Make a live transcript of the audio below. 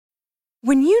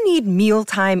When you need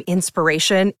mealtime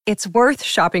inspiration, it's worth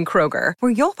shopping Kroger,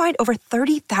 where you'll find over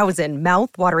 30,000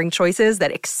 mouth-watering choices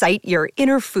that excite your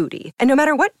inner foodie. And no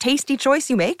matter what tasty choice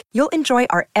you make, you'll enjoy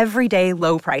our everyday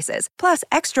low prices, plus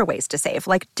extra ways to save,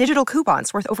 like digital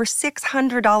coupons worth over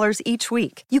 $600 each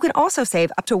week. You can also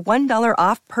save up to $1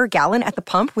 off per gallon at the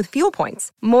pump with fuel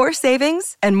points. More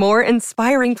savings and more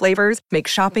inspiring flavors make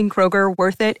shopping Kroger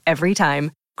worth it every time.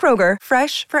 Kroger,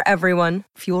 fresh for everyone.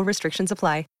 Fuel restrictions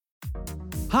apply.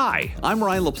 Hi, I'm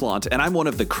Ryan LaPlante, and I'm one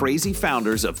of the crazy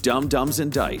founders of Dumb Dumbs and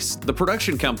Dice, the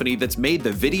production company that's made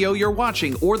the video you're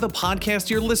watching or the podcast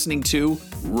you're listening to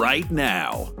right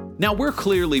now. Now, we're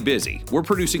clearly busy. We're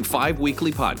producing 5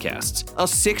 weekly podcasts, a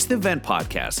 6th event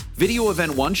podcast, video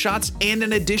event one-shots, and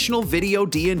an additional video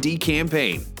D&D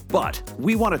campaign. But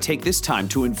we want to take this time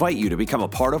to invite you to become a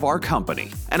part of our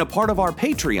company and a part of our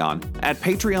Patreon at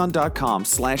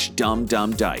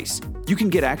patreon.com/dumbdumbdice. You can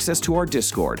get access to our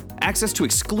Discord, access to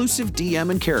exclusive DM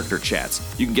and character chats.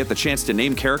 You can get the chance to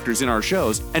name characters in our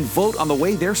shows and vote on the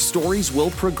way their stories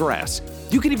will progress.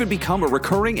 You can even become a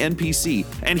recurring NPC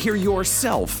and hear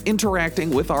yourself interacting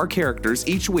with our characters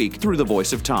each week through the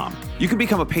voice of Tom. You can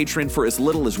become a patron for as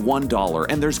little as $1,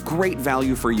 and there's great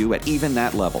value for you at even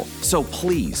that level. So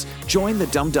please, join the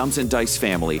Dumb Dumbs and Dice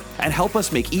family and help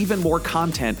us make even more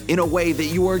content in a way that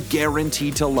you are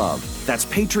guaranteed to love. That's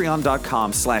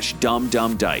patreon.com/dumbdumbdice.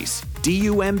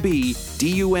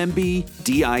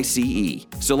 DUMBDICE.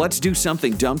 So let's do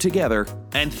something dumb together,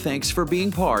 and thanks for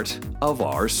being part of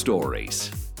our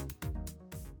stories.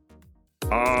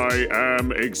 I am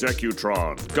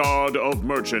Executron, god of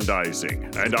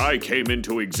merchandising, and I came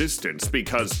into existence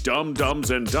because Dumb Dumbs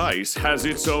and Dice has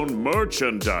its own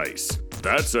merchandise.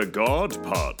 That's a god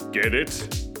pod, get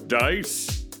it?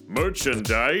 Dice?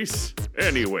 Merchandise?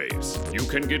 Anyways, you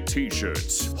can get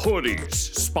t-shirts, hoodies,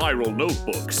 spiral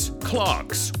notebooks,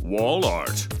 clocks, wall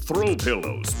art, throw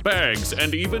pillows, bags,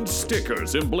 and even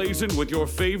stickers emblazoned with your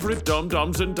favorite Dumb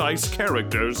Dumbs and Dice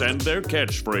characters and their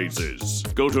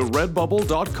catchphrases. Go to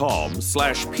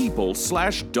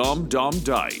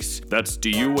redbubble.com/people/dumbdumbdice. That's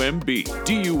DUMBDICE.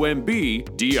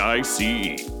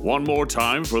 One more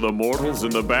time for the mortals in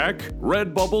the back.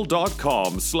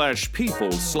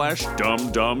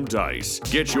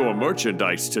 redbubble.com/people/dumbdumbdice. Get your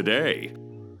merchandise today.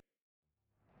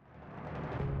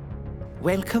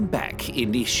 Welcome back,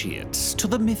 initiates, to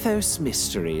the Mythos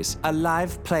Mysteries, a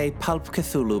live play Pulp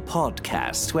Cthulhu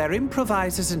podcast where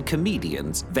improvisers and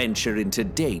comedians venture into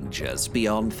dangers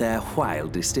beyond their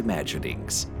wildest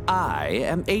imaginings. I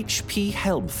am H.P.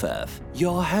 Helmfirth,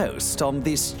 your host on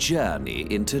this journey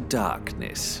into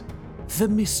darkness. The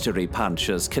Mystery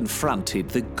Punchers confronted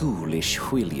the ghoulish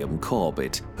William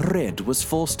Corbett. Red was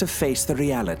forced to face the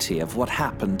reality of what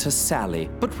happened to Sally,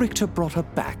 but Richter brought her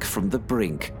back from the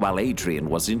brink, while Adrian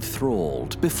was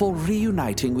enthralled before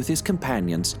reuniting with his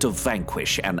companions to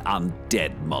vanquish an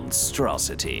undead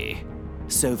monstrosity.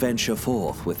 So venture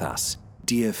forth with us,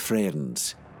 dear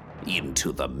friends,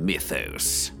 into the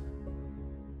mythos.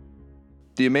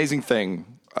 The amazing thing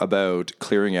about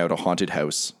clearing out a haunted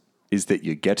house is that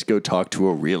you get to go talk to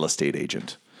a real estate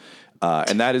agent.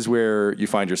 And that is where you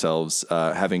find yourselves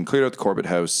having cleared out the Corbett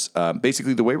house.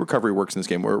 Basically, the way recovery works in this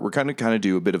game, we're kind of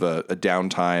do a bit of a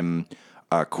downtime,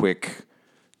 quick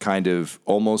kind of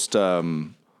almost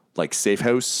like safe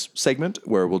house segment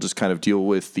where we'll just kind of deal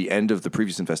with the end of the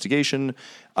previous investigation,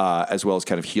 as well as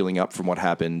kind of healing up from what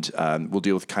happened. We'll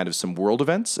deal with kind of some world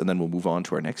events, and then we'll move on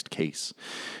to our next case.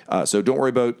 So don't worry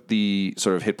about the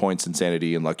sort of hit points,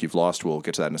 insanity, and luck you've lost. We'll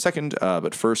get to that in a second.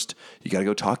 But first, you got to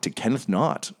go talk to Kenneth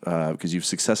Knott, because you've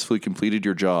successfully completed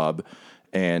your job,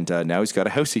 and now he's got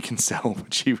a house he can sell,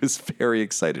 which he was very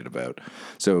excited about.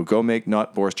 So go make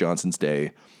Knott Boris Johnson's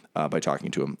day by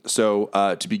talking to him. So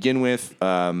to begin with,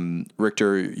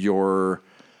 Richter, your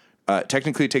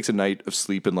technically it takes a night of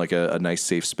sleep in like a nice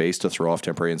safe space to throw off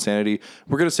temporary insanity.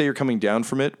 We're going to say you're coming down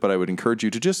from it, but I would encourage you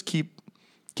to just keep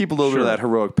a little bit of that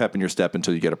heroic pep in your step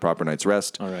until you get a proper night's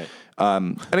rest. All right.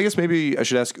 And I guess maybe I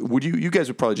should ask, would you guys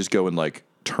would probably just go and like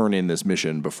turn in this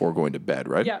mission before going to bed,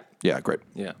 right? Yeah. Yeah, great.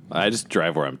 Yeah. I just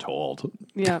drive where I'm told.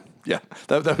 Yeah. Yeah,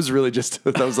 that was really just,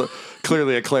 that was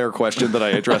clearly a Claire question that I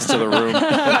addressed to the room.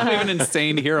 I'm an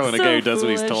insane hero and a guy who does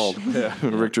what he's told. Yeah.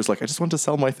 Richter's like, I just want to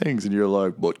sell my things. And you're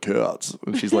like, what cats?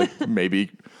 And she's like, maybe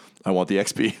I want the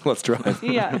XP. Let's drive.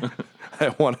 Yeah.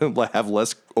 I want to have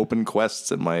less open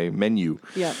quests in my menu.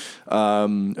 Yeah.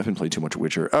 I've been playing too much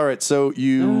Witcher. All right, so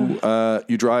you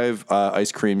drive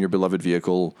Ice Cream, your beloved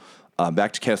vehicle,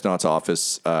 back to Kenneth Knott's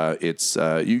office. It's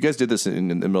you guys did this in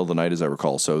the middle of the night, as I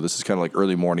recall. So this is kind of like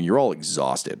early morning. You're all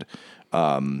exhausted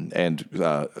and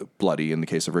bloody in the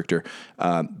case of Richter,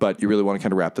 but you really want to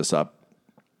kind of wrap this up.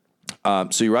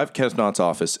 So you arrive at Kenneth Knott's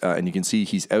office, and you can see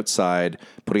he's outside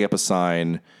putting up a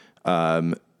sign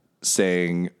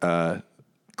saying,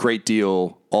 great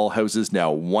deal, all houses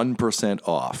now 1%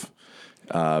 off.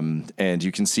 And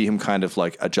you can see him kind of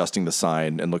like adjusting the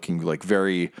sign and looking like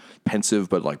very pensive,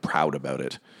 but like proud about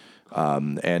it.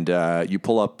 And you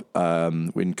pull up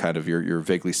in kind of your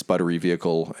vaguely sputtery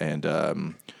vehicle,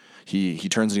 and he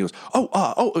turns and he goes,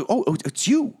 "Oh, it's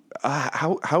you.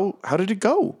 How did it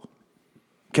go?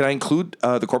 Can I include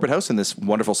the corporate house in this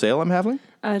wonderful sale I'm having?"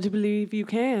 I do believe you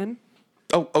can.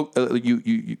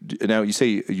 You now you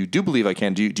say you do believe I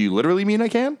can. Do you literally mean I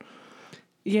can?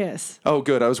 Yes. Oh,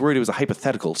 good. I was worried it was a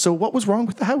hypothetical. So what was wrong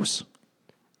with the house?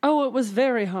 Oh, it was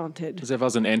very haunted. As if it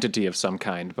was an entity of some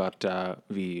kind, but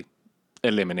we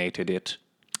eliminated it.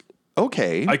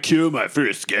 Okay. I killed my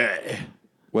first guy.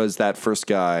 Was that first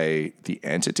guy the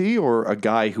entity or a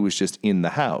guy who was just in the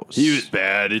house? He was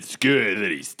bad. It's good that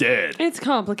he's dead. It's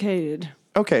complicated.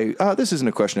 Okay, this isn't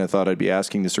a question I thought I'd be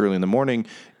asking this early in the morning.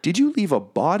 Did you leave a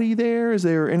body there? Is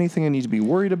there anything I need to be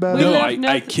worried about? We No, left I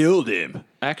nothing- killed him.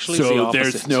 Actually, it's the So opposite.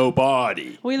 there's no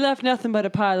body. We left nothing but a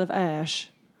pile of ash.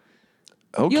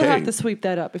 Okay. You'll have to sweep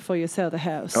that up before you sell the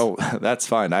house. Oh, that's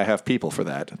fine. I have people for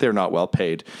that. They're not well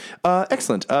paid.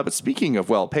 Excellent. But speaking of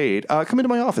well paid, come into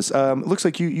my office. Looks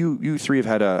like you three have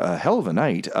had a hell of a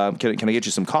night. Can I get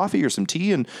you some coffee or some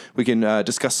tea, and we can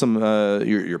discuss some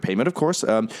your payment, of course.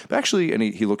 But actually, and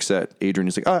he looks at Adrian.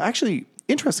 He's like, actually,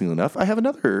 interestingly enough, I have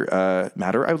another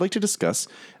matter I would like to discuss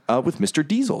with Mr.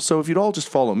 Diesel. So if you'd all just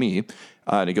follow me,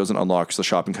 and he goes and unlocks the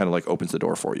shop and kind of like opens the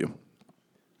door for you.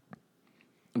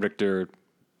 Richter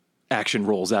action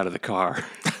rolls out of the car.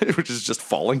 Which is just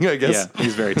falling, I guess. Yeah,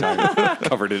 he's very tired.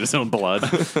 Covered in his own blood.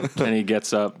 And he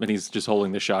gets up and he's just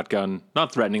holding the shotgun,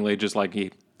 not threateningly, just like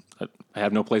I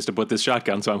have no place to put this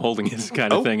shotgun, so I'm holding it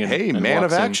kind of thing. And, hey, and man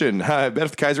of walks in. action. I bet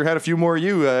if the Kaiser had a few more of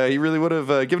you, he really would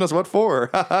have given us what for.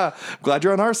 Glad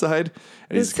you're on our side.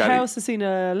 And this house has seen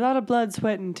a lot of blood,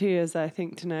 sweat, and tears, I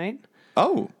think, tonight.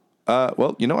 Oh,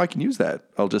 well, I can use that.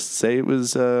 I'll just say it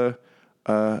was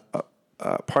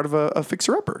part of a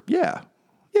fixer-upper. Yeah,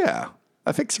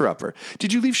 a fixer-upper.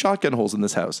 Did you leave shotgun holes in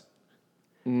this house?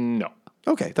 No.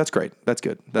 Okay, that's great. That's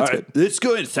good. That's good. Let's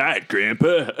go inside,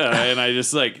 Grandpa. And I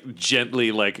just like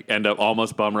gently like end up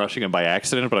almost bum rushing him by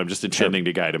accident, but I'm just intending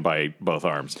to guide him by both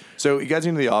arms. So he gets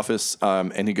into the office,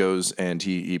 and he goes and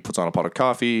he puts on a pot of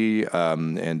coffee,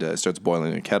 and starts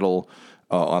boiling a kettle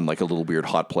on like a little weird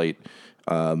hot plate.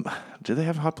 Did they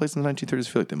have hot plates in the 1930s? I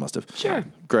feel like they must have. Sure.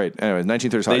 Great. Anyway,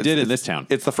 1930s. They did in this town.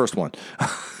 It's the first one.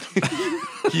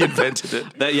 He invented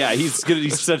it.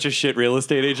 He's such a shit real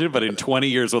estate agent, but in 20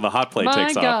 years when the hot plate My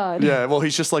takes off. God. Yeah, well,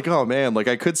 he's just like, oh man, like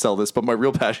I could sell this, but my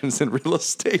real passion is in real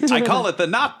estate. I call it the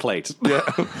not plate. Yeah.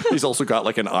 He's also got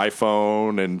like an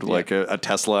iPhone and like a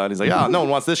Tesla, and he's like, no one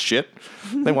wants this shit.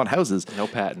 They want houses. No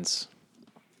patents.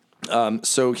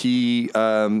 So he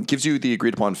gives you the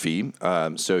agreed upon fee.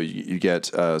 So you get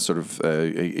sort of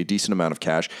a decent amount of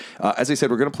cash. As I said,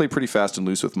 we're going to play pretty fast and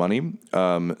loose with money.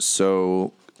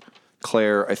 So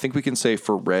Claire, I think we can say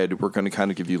for Red, we're going to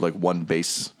kind of give you like one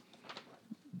base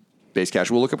cash.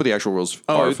 We'll look up what the actual rules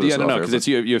are for this. Because it's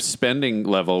you have spending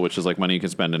level, which is like money you can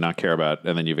spend and not care about,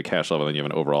 and then you have a cash level, and you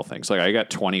have an overall thing. So like I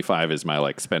got 25 is my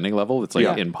like spending level. It's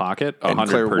like in pocket, 100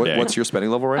 Claire, per day. what's your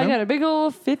spending level right I now? got a big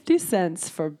old 50 cents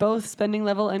for both spending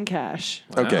level and cash.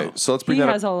 Okay, so let's bring He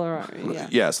that has up. all our, yeah.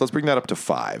 Yeah, so let's bring that up to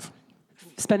 5.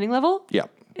 Spending level? Yeah.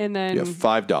 And then... Yeah,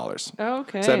 $5.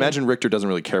 Okay. So I imagine Richter doesn't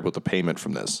really care about the payment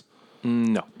from this.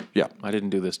 No. Yeah. I didn't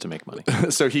do this to make money.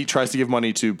 So he tries to give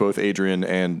money to both Adrian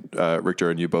and Richter,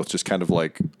 and you both just kind of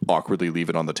like awkwardly leave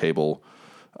it on the table.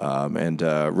 And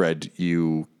Red,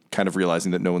 you kind of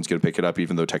realizing that no one's going to pick it up,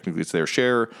 even though technically it's their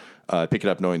share. Pick it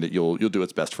up knowing that you'll do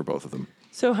what's best for both of them.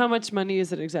 So how much money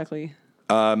is it exactly?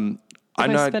 I'm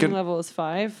My not spending gonna. level is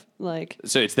 5. Like,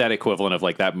 So it's that equivalent of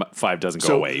like that 5 doesn't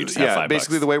go away. You just have $5.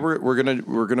 Basically the way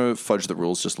we're gonna fudge the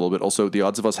rules just a little bit. Also, the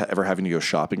odds of us ever having to go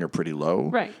shopping are pretty low.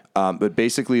 Right. But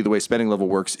basically, the way spending level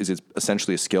works is it's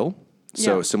essentially a skill.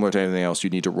 So Yeah. similar to anything else, you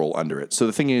need to roll under it. So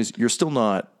the thing is, you're still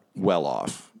not well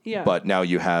off. Yeah. But now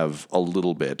you have a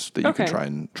little bit that you can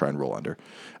Okay. try and roll under.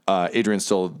 Adrian's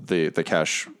still the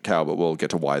cash cow, but we'll get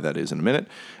to why that is in a minute.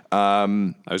 I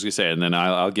was gonna say, and then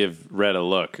I'll give Red a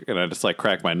look, and I just like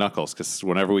crack my knuckles because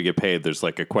whenever we get paid, there's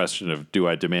like a question of do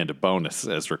I demand a bonus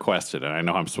as requested, and I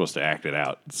know I'm supposed to act it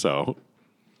out, so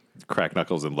crack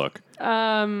knuckles and look.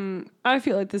 I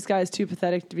feel like this guy's too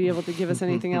pathetic to be able to give us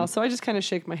anything else, so I just kind of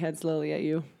shake my head slowly at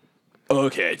you.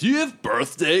 Okay, do you have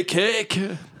birthday cake?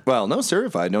 Well, no, sir.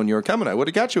 If I'd known you were coming, I would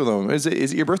have got you them. Is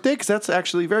it your birthday? Because that's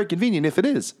actually very convenient if it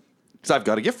is. Because I've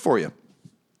got a gift for you.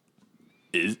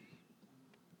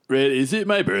 Red, is it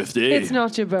my birthday? It's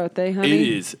not your birthday, honey. It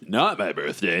is not my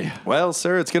birthday. Well,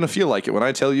 sir, it's going to feel like it when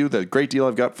I tell you the great deal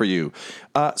I've got for you.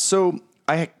 So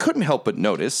I couldn't help but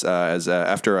notice,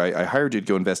 after I hired you to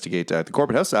go investigate the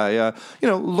Corbett House, I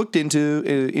looked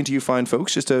into you fine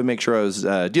folks just to make sure I was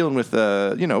dealing with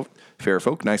fair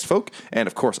folk, nice folk, and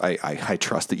of course I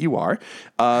trust that you are.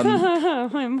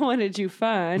 What did you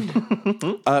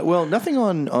find? Well, nothing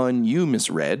on you, Miss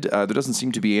Red. There doesn't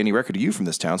seem to be any record of you from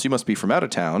this town, so you must be from out of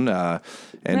town.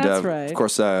 That's right. Of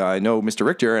course, I know Mr.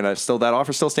 Richter, and that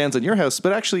offer still stands on your house.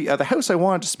 But actually, the house I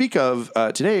wanted to speak of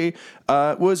today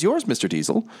was yours, Mr.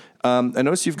 Diesel. I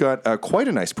noticed you've got quite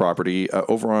a nice property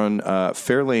over on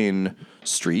Fairlane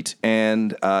Street,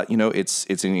 and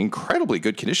it's in incredibly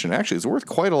good condition. Actually, it's worth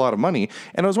quite a lot of money,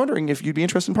 and I was wondering if you'd be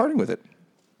interested in parting with it.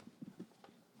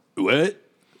 What?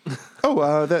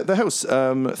 Oh, the house,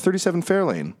 37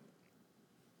 Fairlane.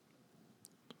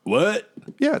 What?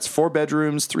 Yeah, it's 4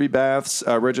 bedrooms, 3 baths,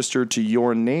 registered to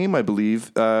your name, I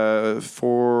believe. I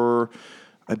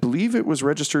believe it was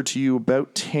registered to you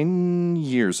about 10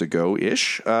 years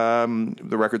ago-ish. The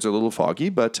records are a little foggy,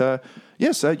 but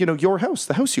yes, your house,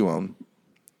 the house you own.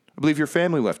 I believe your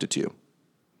family left it to you.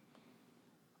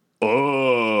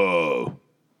 Oh,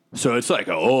 so it's like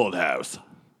an old house.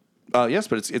 Yes,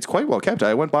 but it's quite well kept.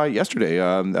 I went by yesterday.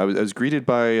 I was greeted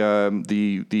by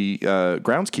the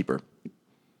groundskeeper.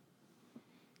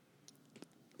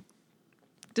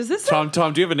 Does this Tom, do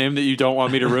you have a name that you don't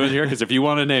want me to ruin here? Because if you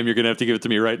want a name, you're going to have to give it to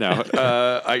me right now.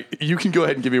 You can go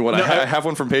ahead and give me one. I have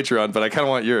one from Patreon, but I kind of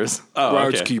want yours.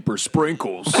 Groundskeeper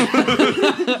Sprinkles.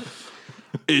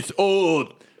 It's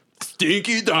old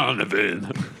Stinky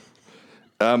Donovan.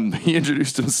 He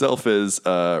introduced himself as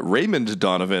Raymond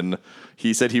Donovan.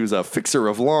 He said he was a fixer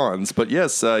of lawns, but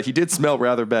yes, he did smell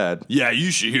rather bad. Yeah,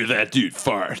 you should hear that dude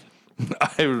fart.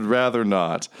 I would rather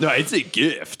not. No, it's a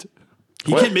gift.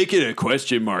 He What? can make it a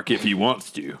question mark if he wants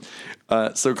to.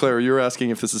 So, Clara, you were asking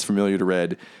if this is familiar to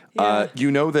Red. Yeah. You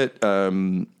know that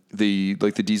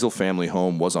the Diesel family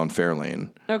home was on Fairlane.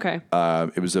 Okay.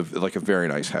 It was a very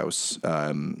nice house.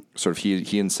 Sort of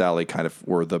he and Sally kind of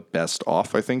were the best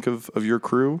off, I think, of your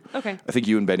crew. Okay. I think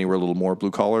you and Benny were a little more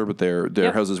blue collar, but their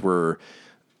Yep. houses were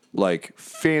like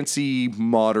fancy,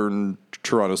 modern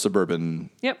Toronto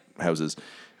suburban Yep. houses.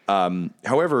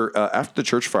 However, after the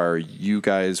church fire, you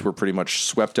guys were pretty much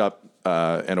swept up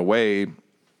and away,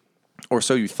 or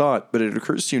so you thought. But it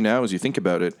occurs to you now, as you think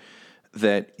about it,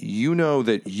 that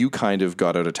you kind of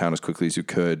got out of town as quickly as you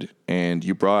could, and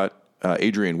you brought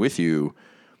Adrian with you.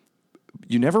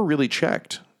 You never really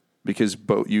checked because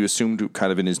you assumed,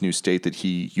 kind of in his new state, that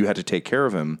you had to take care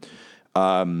of him.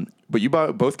 But you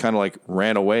both kind of like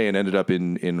ran away and ended up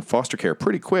in foster care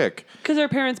pretty quick. Because our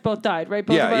parents both died, right?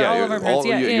 All of our parents.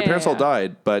 your parents all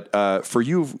died. But for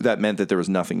you, that meant that there was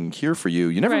nothing here for you.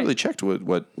 You never Right. really checked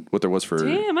what there was for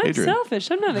Damn, I'm Adrian.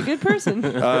 selfish. I'm not a good person.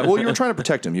 Well, you were trying to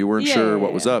protect him. You weren't sure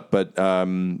what was Yeah. up, but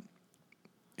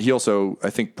he also, I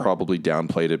think, probably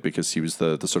downplayed it because he was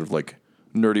the sort of like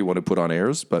nerdy one who put on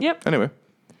airs. But Yep. anyway.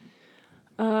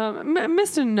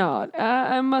 Mr. Knott,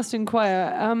 I must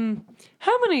inquire,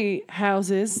 how many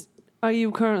houses are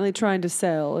you currently trying to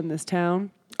sell in this town?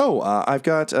 Oh, I've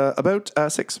got about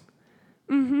 6.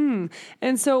 And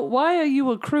so why are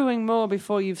you accruing more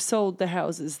before you've sold the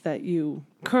houses that you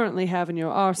currently have in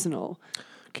your arsenal?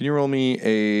 Can you roll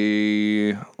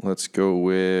me let's go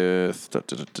with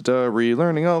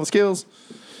relearning all the skills.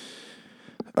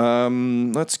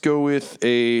 Let's go with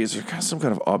is there some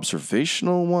kind of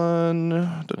observational one?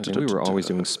 I think we were always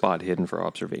doing spot hidden for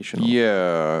observational.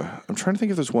 Yeah, I'm trying to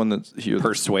think if there's one that's here.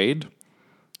 Persuade?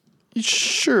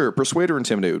 Sure, persuade or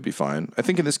intimidate would be fine. I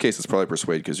think in this case it's probably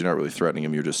persuade because you're not really threatening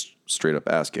him; you're just straight up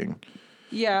asking.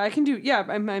 Yeah, I can do. Yeah,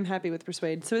 I'm happy with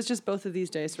persuade. So it's just both of these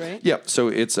days, right? Yeah, so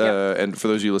it's and for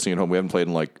those of you listening at home, we haven't played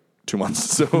in like 2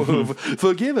 months, so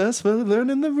forgive us for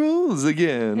learning the rules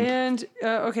again. And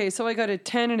okay, so I got a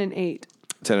 10 and an 8.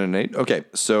 10 and an 8. Okay,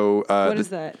 so What is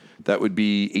that? That would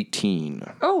be 18.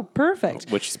 Oh, perfect.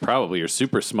 Which is probably your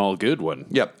super small good one.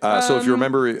 Yep. So if you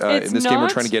remember, it's in this game, we're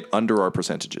not, trying to get under our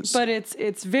percentages. But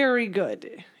it's very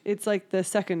good. It's like the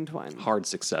second one. Hard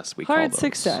success, we call Hard those.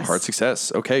 success. Hard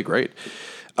success. Okay, great.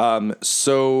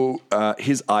 So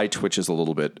his eye twitches a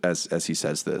little bit as he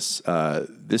says this.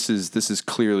 This is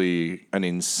clearly an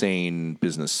insane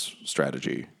business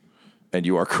strategy, and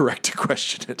you are correct to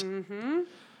question it. Mm-hmm.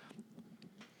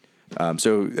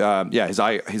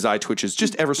 His eye twitches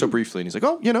just ever so briefly, and he's like,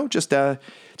 "Oh,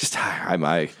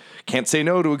 I can't say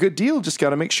no to a good deal. Just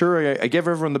got to make sure I give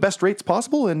everyone the best rates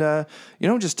possible, and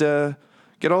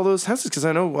get all those houses because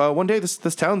I know one day this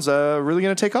town's really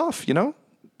going to take off.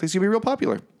 Things gonna be real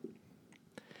popular."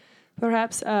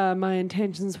 Perhaps my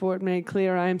intentions weren't made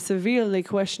clear. I am severely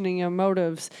questioning your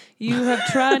motives. You have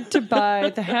tried to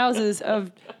buy the houses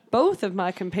of both of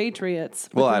my compatriots.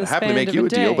 Well, within I'd the happily span make of you a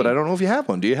deal, day. but I don't know if you have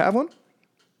one. Do you have one?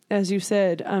 As you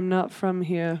said, I'm not from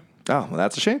here. Oh, well,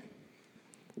 that's a shame.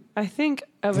 I think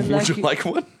I would Would you like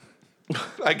one?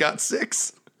 I got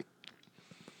 6.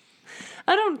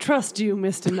 I don't trust you,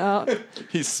 Mr. Knott.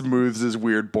 He smooths his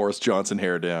weird Boris Johnson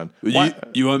hair down.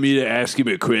 You want me to ask him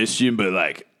a question, but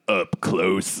like up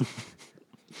close?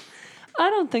 I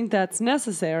don't think that's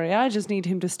necessary. I just need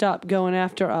him to stop going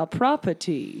after our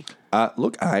property.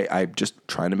 Look, I'm just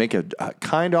trying to make a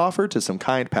kind offer to some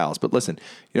kind pals. But listen,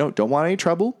 don't want any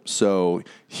trouble. So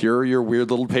here are your weird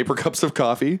little paper cups of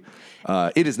coffee.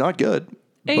 It is not good.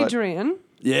 but- Adrian.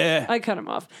 Yeah. I cut him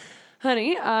off.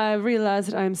 Honey, I realize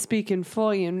that I'm speaking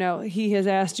for you. Now, he has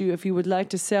asked you if you would like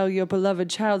to sell your beloved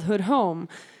childhood home.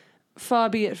 Far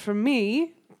be it from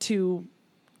me to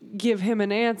give him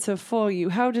an answer for you.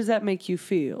 How does that make you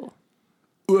feel?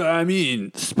 Well, I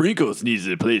mean, Sprinkles needs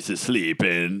a place to sleep,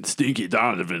 and Stinky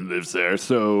Donovan lives there,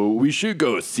 so we should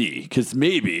go see, because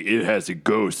maybe it has a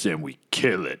ghost and we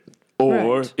kill it.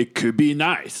 Or Right. it could be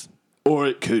nice. Or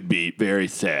it could be very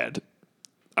sad.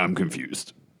 I'm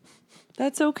confused.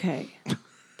 That's okay.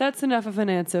 That's enough of an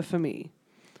answer for me.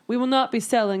 We will not be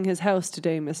selling his house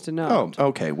today, Mr. Knott. Oh,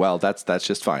 okay. Well, that's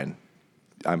just fine.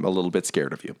 I'm a little bit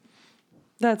scared of you.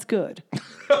 That's good.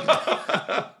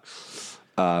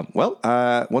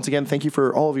 Once again, thank you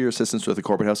for all of your assistance with the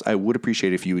Corbett House. I would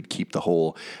appreciate if you would keep the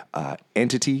whole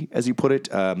entity, as you put it,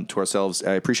 to ourselves.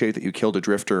 I appreciate that you killed a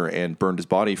drifter and burned his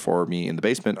body for me in the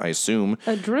basement, I assume.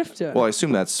 A drifter. Well, I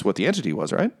assume that's what the entity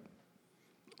was, right?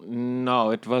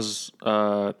 No, it was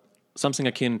something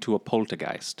akin to a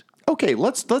poltergeist. Okay,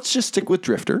 let's just stick with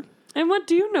drifter. And what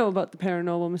do you know about the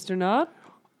paranormal, Mr. Knott?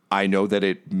 I know that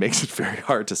it makes it very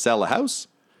hard to sell a house.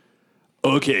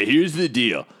 Okay, here's the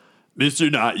deal.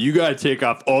 Mr. Knott, you gotta take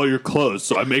off all your clothes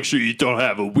so I make sure you don't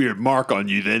have a weird mark on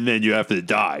you, then you have to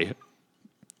die.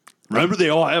 Remember, they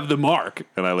all have the mark.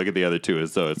 And I look at the other two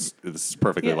as though it's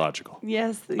perfectly Yeah. logical.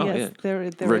 Yes, yeah. there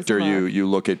Richter, is a mark. you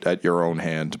look at your own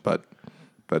hand, but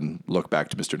then look back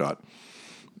to Mr. Knott.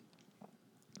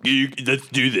 Let's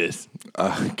do this.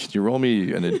 Can you roll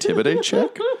me an intimidate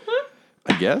check?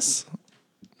 I guess.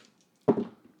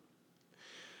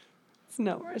 It's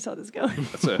not where I saw this going.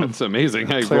 That's amazing.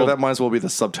 Claire, that might as well be the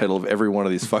subtitle of every one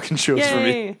of these fucking shows for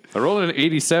me. Yay! I rolled an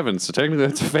 87, so technically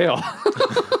that's a fail.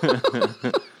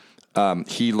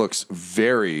 He looks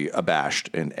very abashed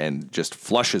and just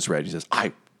flushes red. He says,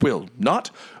 I will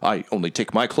not. I only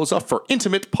take my clothes off for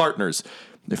intimate partners.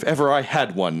 If ever I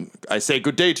had one, I say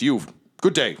good day to you.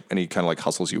 Good day. And he kind of like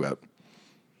hustles you out.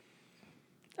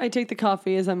 I take the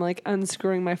coffee as I'm like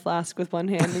unscrewing my flask with one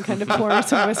hand and kind of pouring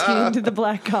some whiskey into the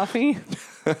black coffee.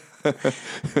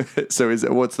 So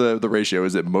what's the ratio?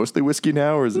 Is it mostly whiskey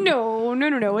now or is it? No.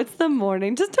 It's the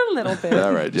morning. Just a little bit.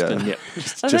 All right, yeah.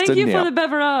 Thank you for the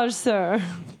beverage, sir.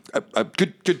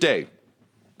 Good day.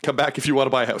 Come back if you want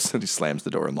to buy a house. And he slams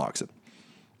the door and locks it.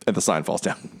 And the sign falls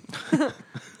down.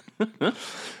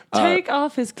 Take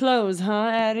off his clothes, huh,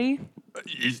 Addie?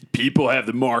 People have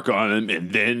the mark on them,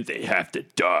 and then they have to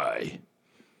die.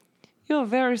 You're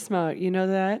very smart. You know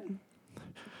that?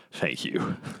 Thank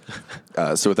you.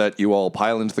 So with that, you all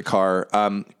pile into the car.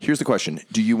 Here's the question.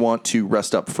 Do you want to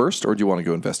rest up first, or do you want to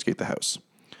go investigate the house?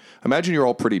 Imagine you're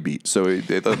all pretty beat. So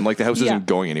like the house Yeah. isn't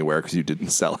going anywhere because you didn't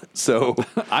sell it. So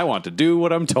I want to do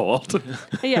what I'm told.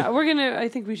 Yeah, I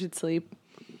think we should sleep.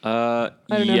 I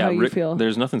don't know how you feel.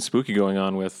 There's nothing spooky going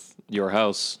on with your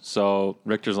house, so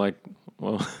Richter's like,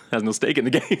 well, has no stake in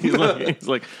the game. He's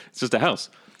like, it's just a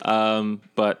house.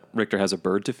 But Richter has a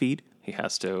bird to feed. He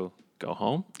has to go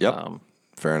home. Yep.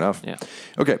 Fair enough. Yeah.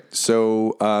 Okay.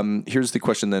 So here's the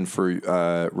question then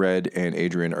for Red and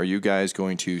Adrian. Are you guys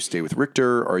going to stay with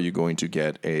Richter? Are you going to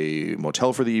get a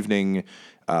motel for the evening?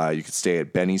 You could stay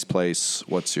at Benny's place.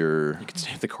 What's your... You can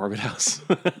stay at the Corbett house.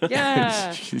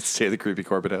 Yeah. You'd stay at the creepy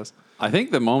Corbett house? I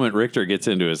think the moment Richter gets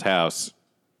into his house,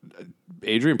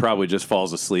 Adrian probably just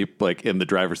falls asleep like in the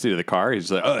driver's seat of the car.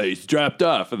 He's like, oh, he's dropped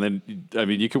off. And then, I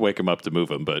mean, you can wake him up to move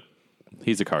him, but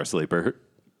he's a car sleeper.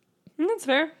 That's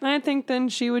fair. I think then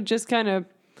she would just kind of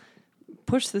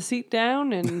push the seat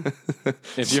down and...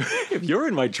 If you're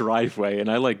in my driveway and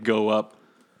I like go up,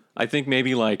 I think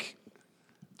maybe like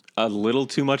a little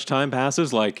too much time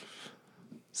passes, like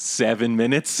 7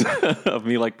 minutes of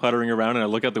me like puttering around, and I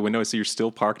look out the window, I see you're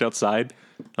still parked outside.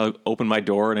 I open my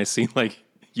door and I see like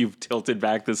you've tilted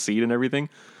back the seat and everything.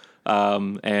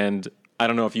 And I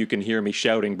don't know if you can hear me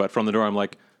shouting, but from the door I'm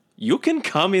like, you can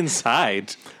come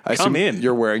inside. I Come assume in.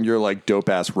 You're wearing your like dope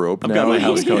ass robe I've now. got my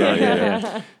house coat on.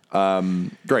 Yeah.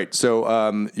 Great.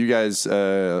 So you guys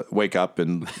wake up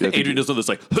and Adrian does this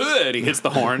like, and he hits the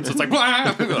horn. So it's like,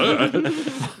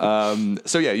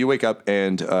 so yeah, you wake up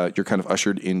and you're kind of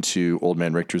ushered into Old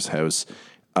Man Richter's house.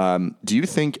 Do you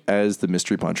think, as the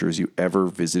mystery punchers, you ever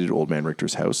visited Old Man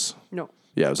Richter's house? No.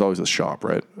 Yeah, it was always a shop,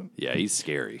 right? yeah, he's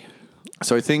scary.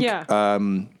 So I think,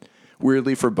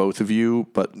 weirdly for both of you,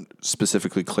 but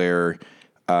specifically Claire,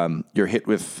 you're hit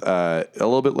with a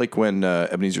little bit like when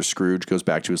Ebenezer Scrooge goes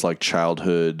back to his like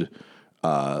childhood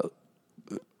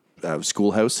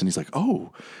schoolhouse, and he's like,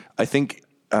 "Oh, I think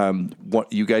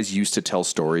what you guys used to tell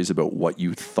stories about what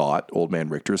you thought Old Man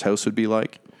Richter's house would be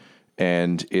like."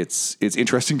 And it's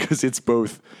interesting because it's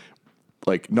both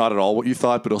like not at all what you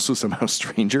thought, but also somehow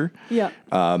stranger. Yeah.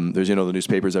 There's the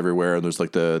newspapers everywhere, and there's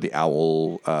like the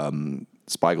owl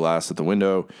spyglass at the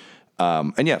window,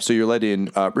 and yeah. So you're let in.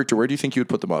 Richter, where do you think you would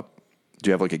put them up? Do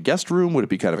you have like a guest room? Would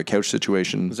it be kind of a couch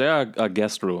situation? There are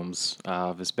guest rooms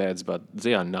with beds, but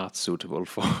they are not suitable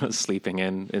for sleeping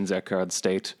in their current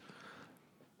state.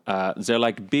 They're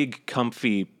like big,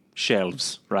 comfy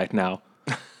shelves right now.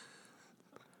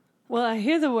 Well, I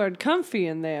hear the word comfy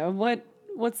in there.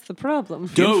 What's the problem?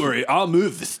 Don't worry, I'll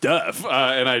move the stuff.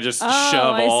 And I just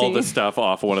shove all the stuff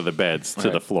off one of the beds to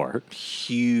the floor.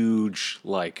 Huge,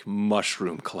 like,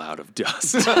 mushroom cloud of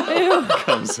dust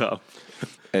comes up.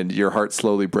 And your heart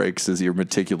slowly breaks as your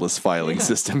meticulous filing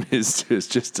system is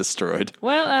just destroyed.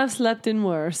 Well, I've slept in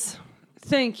worse.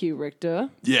 Thank you, Richter.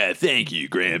 Yeah, thank you,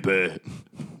 Grandpa.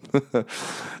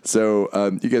 So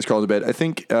you guys crawl into bed. I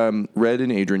think Red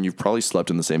and Adrian, you've probably slept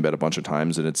in the same bed a bunch of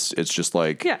times, and it's just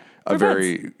like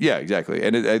exactly.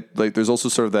 And like there's also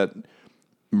sort of that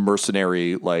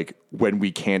mercenary like when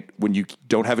you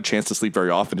don't have a chance to sleep very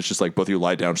often, it's just like both of you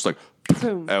lie down, just like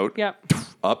Boom. out, Yep.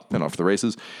 up, and off to the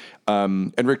races.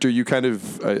 And Richter, you kind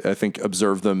of I think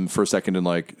observe them for a second, and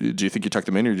like, do you think you tuck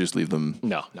them in or you just leave them?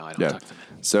 No, I don't tuck them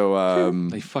in. So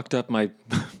They fucked up my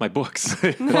books.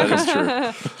 that is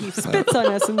true. He spits on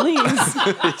us and leaves.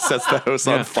 He sets the house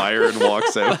on fire and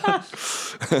walks out.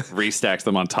 Restacks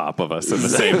them on top of us in the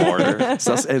same order.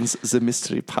 Thus ends the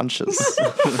mystery punches.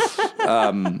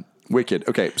 Wicked.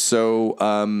 Okay,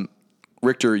 so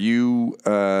Richter, you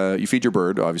feed your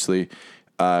bird, obviously.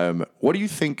 What do you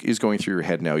think is going through your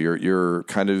head now? You're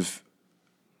kind of,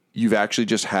 you've actually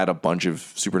just had a bunch of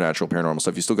supernatural paranormal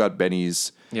stuff. You still got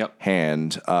Benny's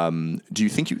hand. Do you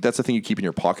think that's the thing you keep in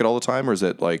your pocket all the time, or is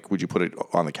it like, would you put it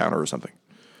on the counter or something?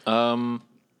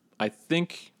 I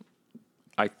think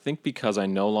because I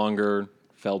no longer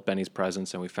felt Benny's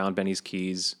presence and we found Benny's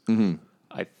keys,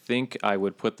 I think I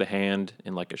would put the hand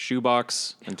in like a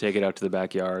shoebox and take it out to the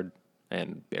backyard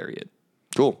and bury it.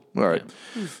 Cool. All right.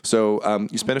 Yeah. So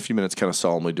you spend a few minutes kind of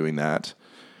solemnly doing that.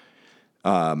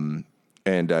 And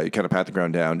you kind of pat the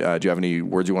ground down. Do you have any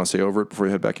words you want to say over it before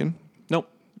you head back in? Nope.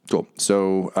 Cool.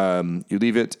 So you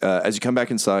leave it. As you come back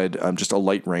inside, just a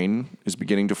light rain is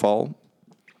beginning to fall.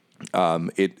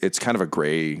 It's kind of a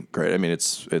gray. I mean,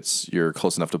 it's you're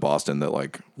close enough to Boston that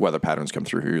like weather patterns come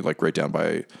through here. You're like right down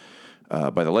by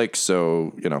the lake.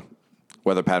 So,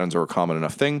 weather patterns are a common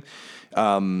enough thing.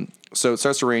 So it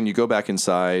starts to rain. You go back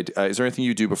inside. Is there anything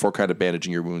you do before kind of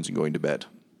bandaging your wounds and going to bed?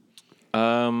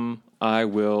 I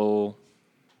will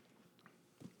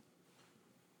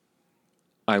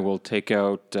take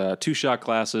out 2 shot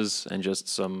glasses and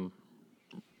just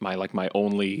my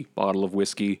only bottle of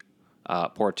whiskey.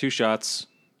 Pour 2 shots,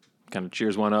 kind of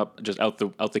cheers one up, just out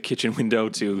the kitchen window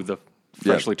to the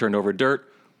freshly turned over dirt.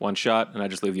 1 shot, and I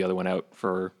just leave the other one out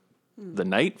for the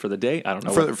night, for the day. I don't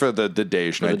know. For the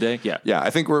day. For the day, yeah. Yeah, I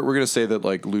think we're going to say that,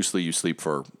 like, loosely you sleep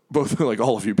for, both, like,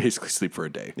 all of you basically sleep for a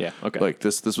day. Yeah, okay. Like,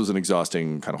 this was an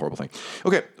exhausting, kind of horrible thing.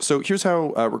 Okay, so here's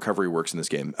how recovery works in this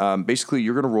game. Basically,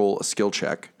 you're going to roll a skill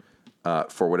check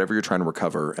for whatever you're trying to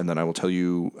recover, and then I will tell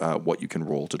you what you can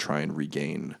roll to try and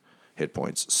regain hit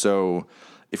points. So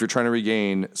if you're trying to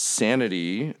regain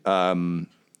sanity,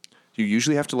 you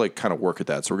usually have to like kind of work at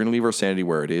that. So we're going to leave our sanity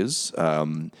where it is.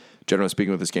 Generally speaking,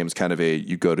 with this game, it's kind of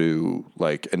you go to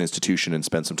like an institution and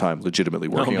spend some time legitimately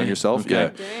working on yourself.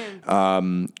 Okay. Yeah.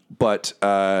 But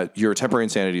your temporary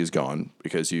insanity is gone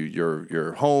because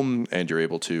you're home and you're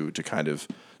able to kind of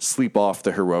sleep off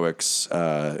the heroics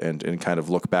and kind of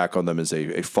look back on them as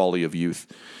a folly of youth.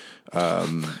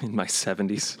 In my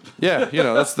 70s. Yeah,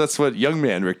 that's what young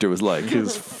man Richter was like. He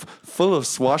was full of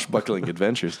swashbuckling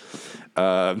adventures.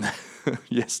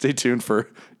 Yeah, stay tuned for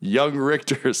Young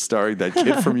Richter, starring that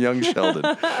kid from Young Sheldon.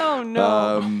 Oh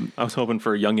no! I was hoping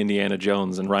for young Indiana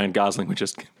Jones and Ryan Gosling would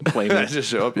just play me. Just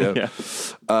show up. Yeah.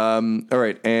 All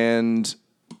right, and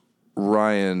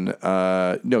Ryan,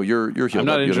 no, you're healed. I'm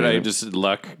not up. You injured. don't I need- just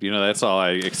luck. That's all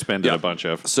I expended a bunch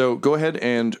of. So go ahead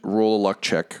and roll a luck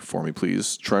check for me,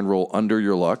 please. Try and roll under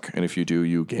your luck, and if you do,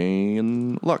 you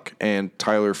gain luck. And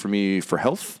Tyler, for me, for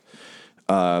health,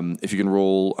 if you can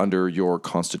roll under your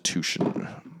constitution.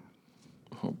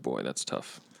 Oh boy, that's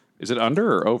tough. Is it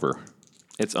under or over?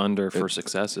 It's under for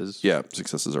successes. Yeah,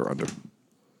 successes are under.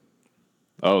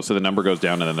 Oh, so the number goes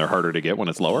down and then they're harder to get when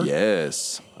it's lower?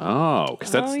 Yes. Oh,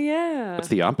 because that's, yeah. that's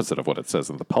the opposite of what it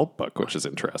says in the pulp book, which is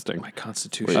interesting. My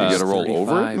constitution. Wait, you is got to roll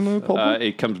over it in the pulp?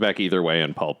 It comes back either way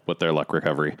in pulp with their luck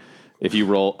recovery. If you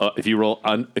roll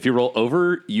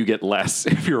over, you get less.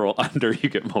 If you roll under, you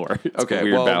get more. It's Okay, a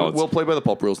weird well, balance. we'll play by the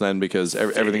pulp rules then because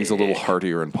everything's a little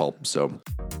heartier in pulp. So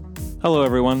Hello,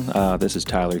 everyone. This is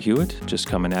Tyler Hewitt, just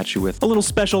coming at you with a little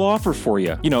special offer for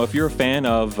you. You know, if you're a fan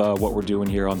of what we're doing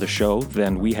here on the show,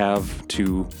 then we have,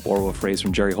 to borrow a phrase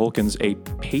from Jerry Holkins, a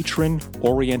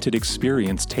patron-oriented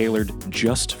experience tailored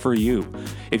just for you.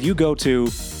 If you go to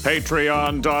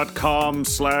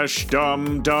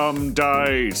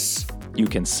Patreon.com/dumdumdice. you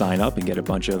can sign up and get a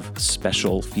bunch of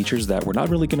special features that we're not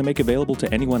really going to make available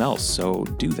to anyone else. So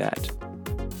do that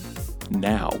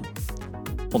now.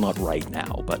 Well, not right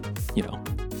now, but, you know.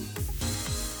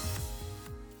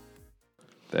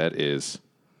 That is.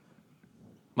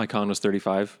 My con was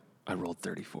 35. I rolled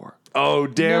 34. oh,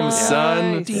 damn, Nice.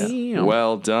 son. Damn.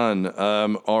 Well done.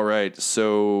 All right.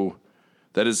 So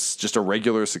that is just a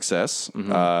regular success,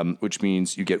 which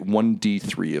means you get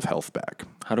 1d3 of health back.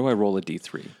 How do I roll a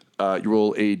D3? You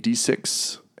roll a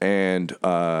d6, and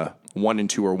 1 and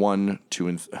 2 are 1, 2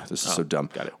 and this is so dumb.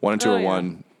 got it. 1 and 2 Oh, are yeah.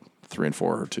 1, 3 and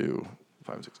 4 are 2,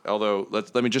 5 and 6. Although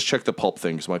let me just check the pulp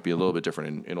thing because it might be a little bit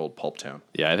different in old Pulp Town.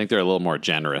 Yeah, I think they're a little more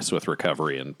generous with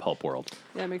recovery in pulp world.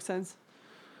 Yeah, makes sense.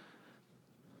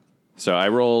 So I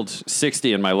rolled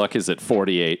 60 and my luck is at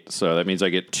 48. So that means I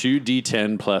get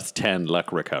 2d10 plus 10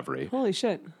 luck recovery. Holy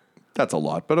shit. That's a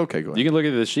lot, but okay, go ahead. You can look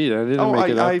at the sheet. I didn't Oh, make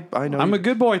it up. I know. I'm a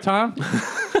good boy, Tom.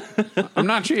 I'm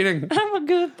not cheating. I'm a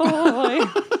good boy.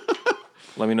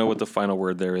 Let me know what the final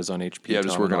word there is on HP. Yeah, I'm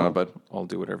just Tom, working and on it, bud. I'll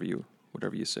do whatever you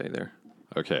say there.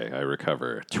 Okay, I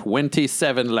recover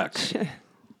 27 luck.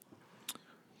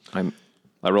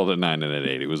 I rolled a 9 and an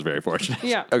 8. It was very fortunate.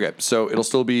 Yeah. Okay, so it'll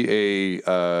still be a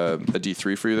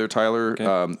D3 for you there, Tyler.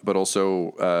 Okay. But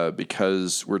also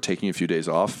because we're taking a few days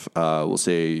off, we'll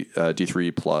say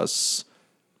D3 plus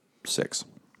 6.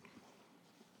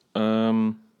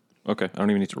 Okay, I don't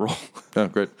even need to roll. Oh,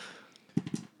 great.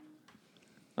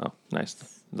 Oh, nice.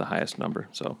 The highest number.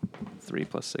 So 3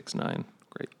 plus 6, 9.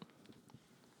 Great.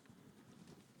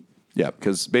 Yeah,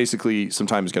 because basically some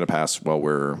time is going to pass while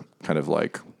we're kind of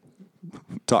like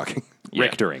talking.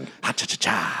 Rictoring.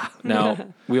 Ha-cha-cha-cha. Now,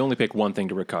 we only pick one thing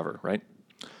to recover, right?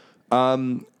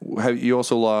 Have you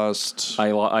also lost?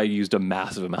 I used a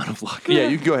massive amount of luck. Yeah,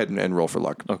 you can go ahead and roll for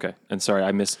luck. Okay, and sorry,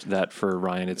 I missed that for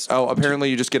Ryan. It's Oh, apparently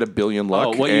you just get a billion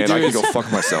luck, what you and do I can is- go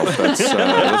fuck myself. That's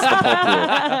the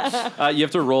pulp rule. You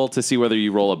have to roll to see whether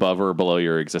you roll above or below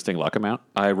your existing luck amount.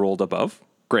 I rolled above.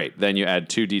 Great. Then you add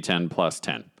 2d10 plus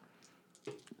 10.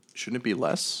 Shouldn't it be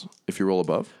less if you roll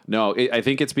above? No, I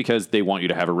think it's because they want you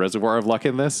to have a reservoir of luck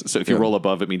in this. So if you roll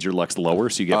above, it means your luck's lower,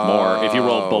 so you get more. If you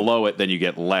roll below it, then you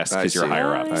get less I because you're see.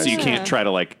 higher up. Oh, So you yeah. can't try to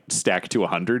like stack to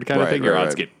 100 kind of Right, thing. Your right,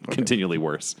 odds right. get continually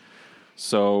worse.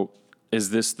 So is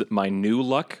this my new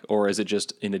luck, or is it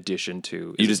just in addition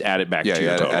to? You just add it back Yeah, to you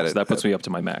your add it- total. add it. So that puts me up to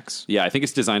my max. Yeah, I think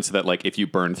it's designed so that like if you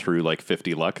burn through like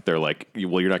 50 luck, they're like,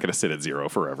 well, you're not going to sit at 0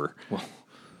 forever.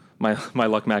 My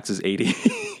luck max is 80,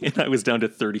 and I was down to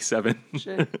 37.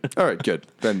 Shit. All right, good.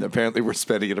 Then apparently we're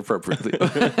spending it appropriately.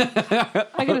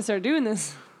 I gotta start doing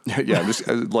this. Yeah, I'm just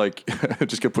like I'm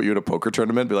just gonna put you in a poker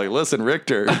tournament. Be like, listen,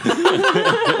 Richter,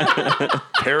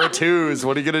 pair of twos.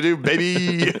 What are you gonna do,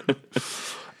 baby?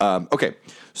 Okay,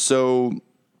 so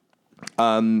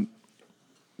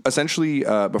essentially,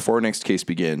 before our next case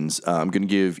begins, I'm going to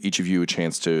give each of you a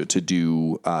chance to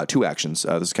do 2 actions.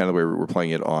 This is kind of where we're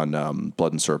playing it on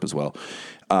Blood and Syrup as well.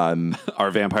 Our Vampire the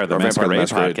Our Vampire the Masquerade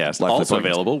Masquerade podcast, Live also Podcast.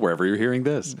 available wherever you're hearing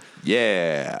this.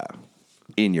 Yeah,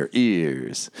 in your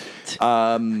ears.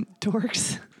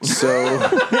 Dorks. So.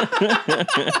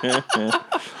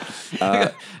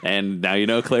 And now you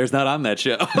know Claire's not on that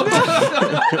show.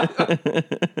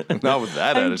 Not with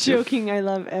that I'm attitude. joking. I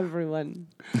love everyone.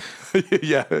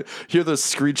 Yeah, hear those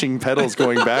screeching pedals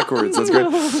going backwards. That's great.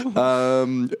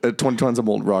 20 tons of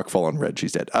molten rock fall on red.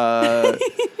 She's dead.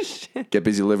 Get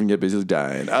busy living, get busy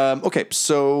dying. Okay,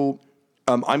 so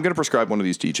I'm going to prescribe one of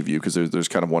these to each of you because there's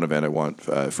kind of one event I want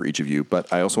for each of you,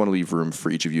 but I also want to leave room for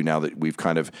each of you now that we've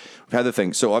had the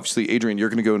thing. So obviously, Adrian, you're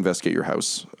going to go investigate your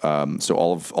house. So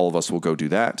all of us will go do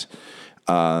that.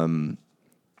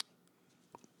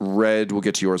 Red, we'll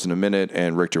get to yours in a minute,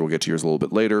 and Richter will get to yours a little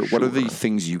bit later. What are the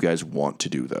things you guys want to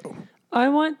do, though? I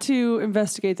want to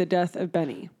investigate the death of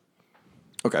Benny.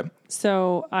 Okay.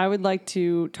 So I would like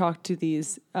to talk to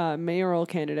these mayoral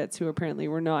candidates who apparently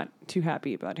were not too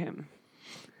happy about him.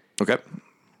 Okay.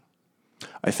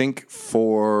 I think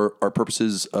for our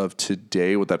purposes of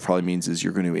today, what that probably means is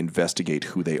you're going to investigate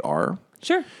who they are.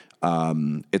 Sure.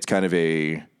 It's kind of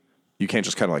you can't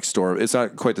just kind of like storm. It's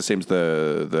not quite the same as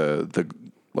the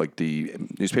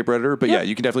newspaper editor, but yeah,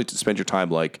 you can definitely spend your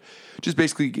time like just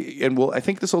basically, and I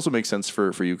think this also makes sense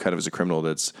for you kind of as a criminal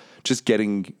that's just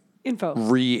getting info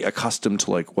reaccustomed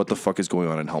to like what the fuck is going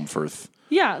on in Helmfirth.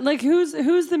 Yeah, like who's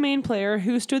the main player?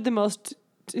 Who stood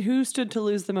to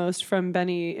lose the most from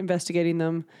Benny investigating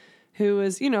them? Who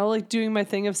is, like doing my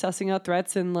thing of sussing out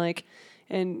threats and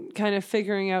kind of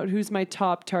figuring out who's my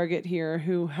top target here,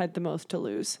 who had the most to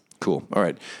lose. Cool. All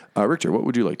right. Richter, what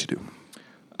would you like to do?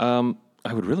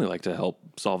 I would really like to help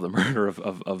solve the murder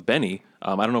of Benny.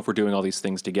 I don't know if we're doing all these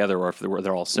things together or if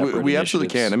they're all separate. We absolutely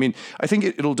can. I mean, I think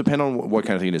it'll depend on what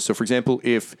kind of thing it is. So, for example,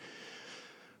 if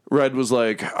Red was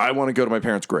like, I want to go to my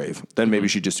parents' grave, then maybe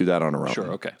she'd just do that on her own.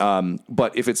 Sure, okay.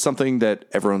 But if it's something that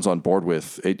everyone's on board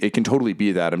with, it can totally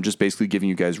be that. I'm just basically giving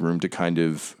you guys room to kind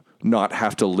of not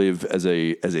have to live as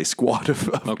a squad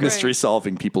of mystery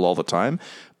solving people all the time.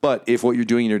 But if what you're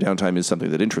doing in your downtime is something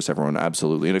that interests everyone,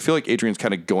 absolutely. And I feel like Adrian's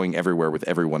kind of going everywhere with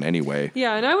everyone anyway.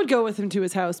 Yeah, and I would go with him to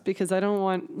his house because I don't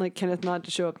want like Kenneth not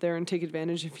to show up there and take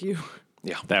advantage of you.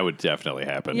 Yeah, that would definitely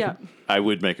happen. Yeah. I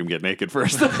would make him get naked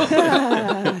first.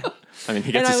 I mean,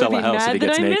 he gets to sell a house if he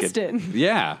gets naked. Missed it.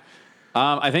 Yeah.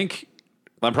 I think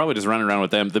I'm probably just running around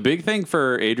with them. The big thing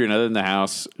for Adrian, other than the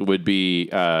house, would be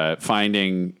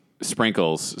finding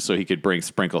Sprinkles so he could bring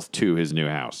Sprinkles to his new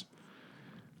house.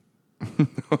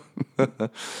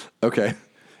 Okay.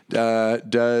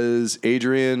 Does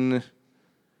Adrian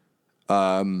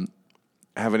have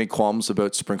any qualms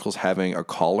about Sprinkles having a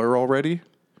collar already?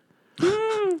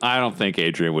 I don't think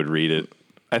Adrian would read it.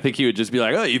 I think he would just be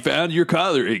like, "Oh, you found your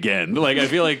collar again." Like, I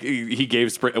feel like he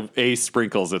gave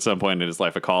Sprinkles at some point in his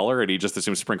life a collar, and he just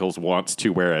assumes Sprinkles wants to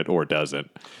wear it or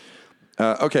doesn't.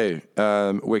 Okay,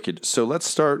 Wicked. So let's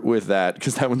start with that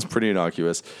because that one's pretty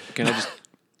innocuous. Can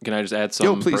I just add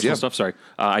some personal stuff? Sorry.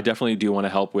 I definitely do want to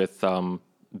help with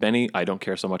Benny. I don't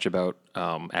care so much about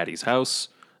Addie's house,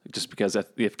 just because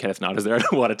if Kenneth Knott is there, I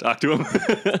don't want to talk to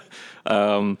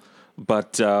him.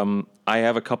 But I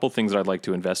have a couple things that I'd like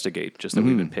to investigate, just that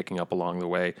we've been picking up along the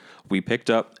way. We picked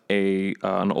up an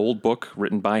old book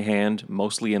written by hand,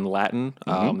 mostly in Latin,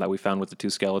 that we found with the two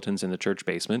skeletons in the church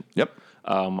basement. Yep.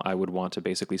 I would want to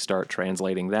basically start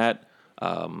translating that.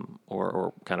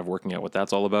 Or kind of working out what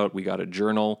that's all about. We got a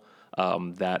journal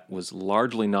that was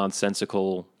largely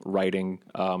nonsensical writing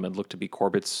and looked to be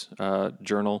Corbett's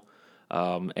journal,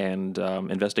 and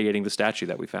investigating the statue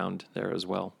that we found there as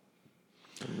well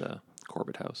in the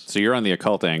Corbett house. So you're on the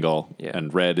occult angle, Yeah.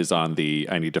 and Red is on the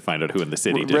I need to find out who in the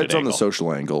city did Red's it on the angle.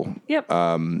 social angle. Yep.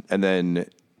 And then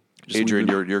Adrian,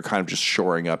 you're kind of just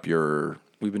shoring up your.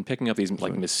 We've been picking up these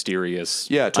like mysterious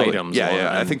Totally. items.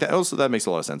 Yeah. I think that makes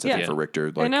a lot of sense. I think Yeah. for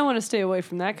Richter, like, And I want to stay away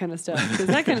from that kind of stuff because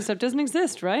that kind of stuff doesn't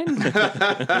exist, right?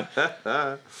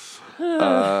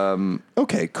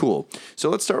 okay, cool. So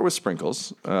let's start with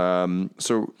Sprinkles.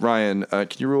 So Ryan, can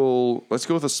you roll? Let's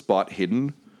go with a spot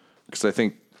hidden because I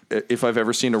think if I've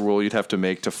ever seen a rule you'd have to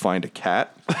make to find a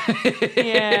cat.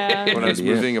 Yeah. When I was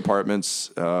moving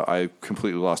apartments, I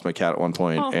completely lost my cat at one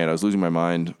point, and I was losing my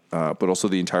mind. But also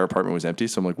the entire apartment was empty,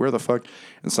 so I'm like, where the fuck?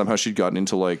 And somehow she'd gotten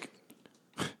into like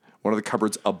one of the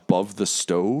cupboards above the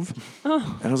stove,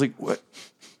 and I was like, what?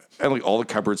 And like all the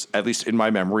cupboards, at least in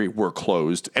my memory, were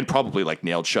closed and probably like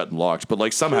nailed shut and locked. But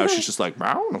like somehow she's just like,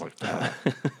 meow. And I'm like, ah.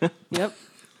 Yep.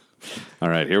 All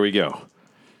right, here we go.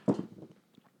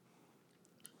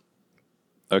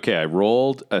 Okay, I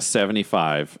rolled a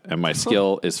 75, and my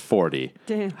skill is 40.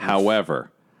 Damn.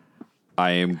 However,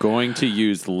 I am going to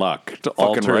use luck to Fucking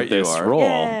alter right you this are. roll.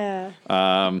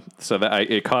 Yeah. So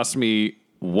that it costs me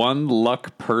 1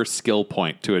 luck per skill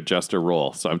point to adjust a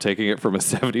roll. So I'm taking it from a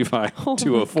 75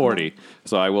 to a 40.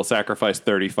 So I will sacrifice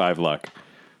 35 luck.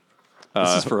 This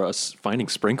is for us finding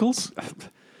Sprinkles?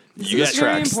 You It's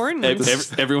very important.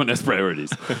 Everyone has priorities.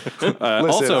 Listen,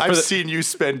 also, I've seen you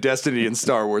spend Destiny in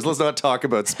Star Wars. Let's not talk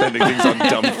about spending things on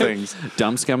dumb things.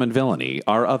 Dumb Scum and Villainy,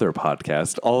 our other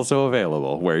podcast, also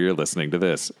available where you're listening to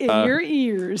this. In your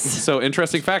ears. So,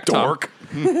 interesting fact, Dork.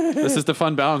 Tom. This is the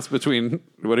fun balance between,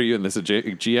 what are you in this, a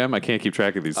GM? I can't keep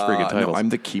track of these friggin' titles. No, I'm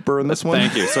the keeper in this one.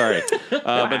 Thank you, sorry.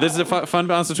 But this is a fun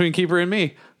balance between Keeper and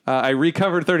me. I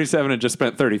recovered 37 and just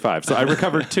spent 35, so I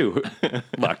recovered 2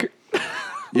 luck.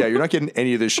 Yeah, you're not getting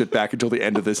any of this shit back until the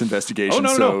end of this investigation.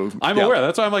 Oh, no. I'm aware.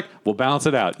 That's why I'm like, we'll balance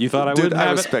it out. You thought I wouldn't I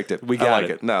have respect it. We I got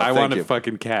like it. No, I thank want you. a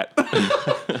fucking cat.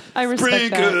 I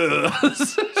respect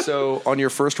that. So on your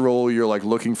first roll, you're like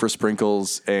looking for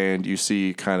sprinkles, and you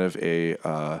see kind of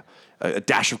a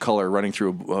dash of color running through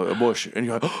a bush, and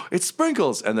you're like, oh, it's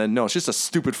Sprinkles. And then no, it's just a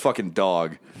stupid fucking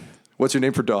dog. What's your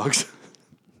name for dogs?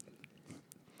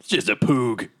 It's just a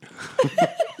poog.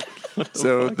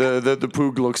 So the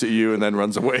Poog looks at you and then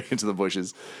runs away into the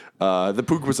bushes. The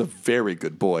Poog was a very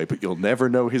good boy, but you'll never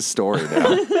know his story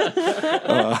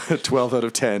now. 12 out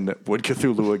of 10 would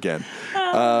Cthulhu again.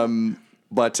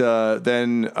 But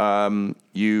then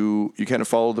you kind of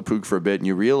follow the Poog for a bit, and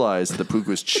you realize that the Poog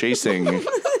was chasing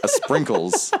a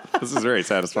Sprinkles. This is very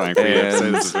satisfying for you. I've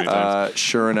said this many times.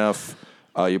 Sure enough,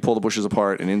 you pull the bushes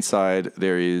apart, and inside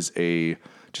there is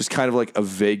just kind of like a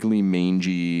vaguely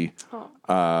mangy,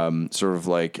 sort of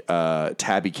like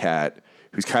tabby cat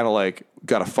who's kind of like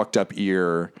got a fucked up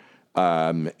ear.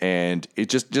 And it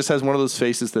just has one of those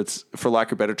faces that's, for lack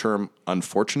of a better term,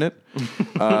 unfortunate.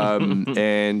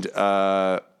 And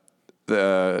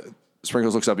the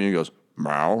Sprinkles looks up and he goes,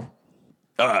 meow.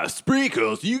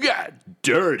 Sprinkles, you got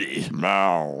dirty.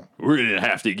 Meow. We're going to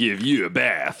have to give you a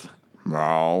bath.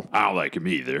 Meow. I don't like him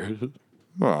either.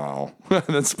 Meow. And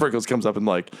then Sprinkles comes up and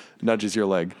like nudges your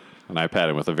leg. And I pat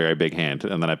him with a very big hand,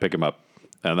 and then I pick him up.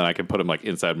 And then I can put him like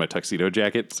inside my tuxedo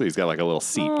jacket, so he's got like a little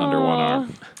seat under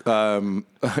one arm.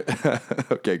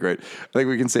 Okay, great. I think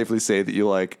we can safely say that you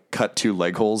like cut 2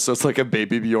 leg holes, so it's like a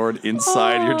baby Bjorn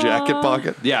inside your jacket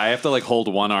pocket. Yeah, I have to like hold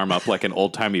one arm up like an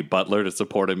old timey butler to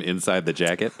support him inside the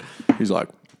jacket. He's like,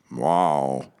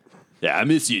 wow. Yeah, I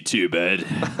miss you too, bud.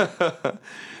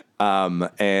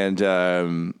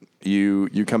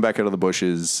 You come back out of the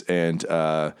bushes, and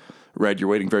Red, you're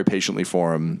waiting very patiently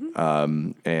for him,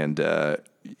 and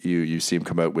you see him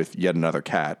come out with yet another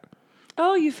cat.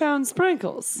 Oh, you found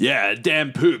Sprinkles. Yeah,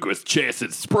 damn Poog was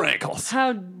chasing Sprinkles.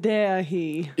 How dare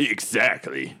he?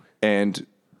 Exactly. And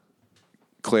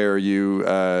Claire, you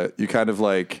kind of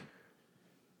like,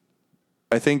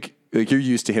 I think like you're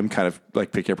used to him kind of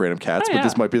like picking up random cats, but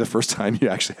this might be the first time you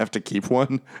actually have to keep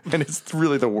one, and it's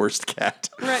really the worst cat.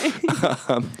 Right.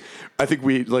 I think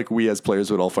we as players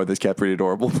would all find this cat pretty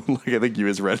adorable. Like I think you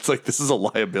as Red, it's like this is a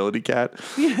liability cat.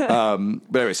 Yeah.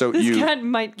 But anyway, so this cat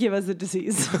might give us a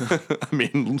disease. I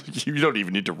mean, you don't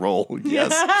even need to roll.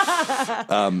 Yes.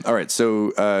 All right,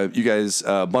 so you guys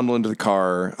bundle into the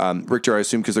car. Richter, I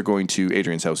assume because they're going to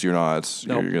Adrian's house, you're not.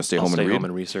 Nope. You're going to stay home and read. Home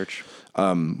and research.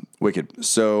 Wicked.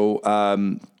 So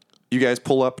you guys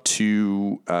pull up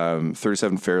to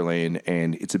 37 Fairlane,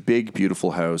 and it's a big,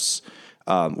 beautiful house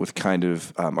with kind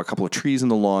of a couple of trees in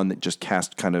the lawn that just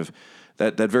cast kind of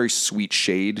that very sweet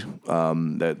shade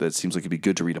that seems like it'd be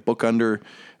good to read a book under.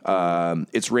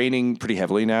 It's raining pretty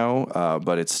heavily now,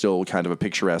 but it's still kind of a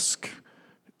picturesque,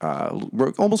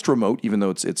 almost remote, even though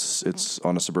it's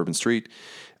on a suburban street.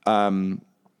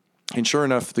 And sure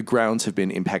enough, the grounds have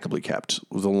been impeccably kept.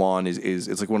 The lawn is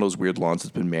it's like one of those weird lawns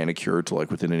that's been manicured to like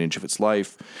within an inch of its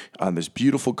life. There's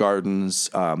beautiful gardens.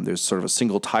 There's sort of a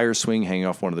single tire swing hanging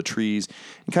off one of the trees,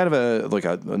 and kind of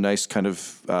a nice kind of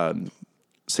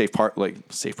safe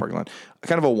parking lot,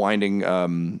 kind of a winding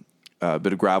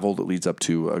bit of gravel that leads up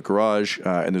to a garage,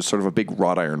 and there's sort of a big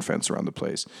wrought iron fence around the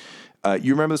place.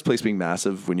 You remember this place being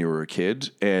massive when you were a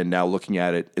kid, and now looking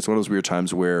at it, it's one of those weird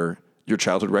times where your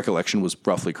childhood recollection was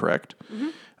roughly correct. Mm-hmm.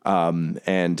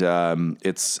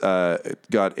 It's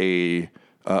got a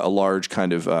large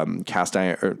kind of cast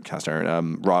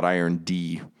iron wrought iron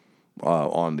D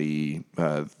on the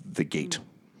gate.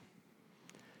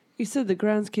 You said the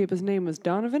groundskeeper's name was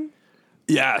Donovan?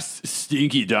 Yes,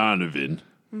 Stinky Donovan.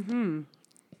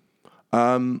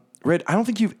 Mm-hmm. Red, I don't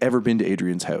think you've ever been to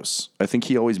Adrian's house. I think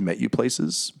he always met you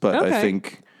places, but okay. I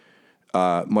think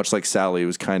much like Sally, it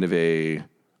was kind of a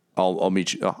I'll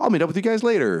meet you. I'll meet up with you guys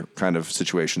later kind of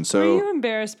situation. So were you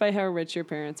embarrassed by how rich your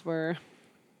parents were?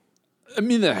 I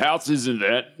mean, the house isn't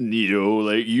that neato.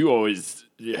 Like you always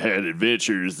had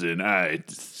adventures, and I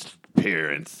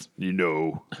parents, you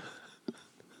know.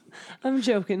 I'm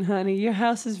joking, honey. Your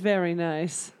house is very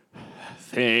nice.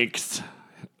 Thanks.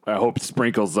 I hope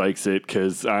Sprinkles likes it,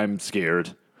 because I'm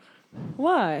scared.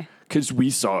 Why? Because we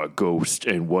saw a ghost,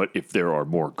 and what if there are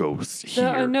more ghosts here?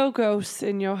 There are no ghosts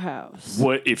in your house.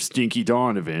 What if Stinky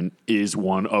Donovan is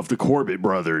one of the Corbett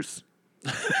brothers?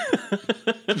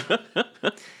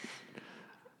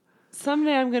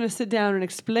 Someday I'm going to sit down and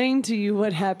explain to you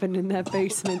what happened in that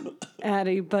basement,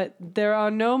 Addie, but there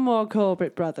are no more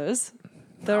Corbett brothers.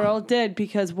 They're all dead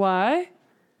because why?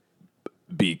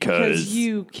 Because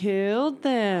you killed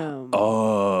them.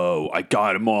 Oh, I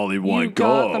got them all in one You go.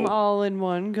 got them all in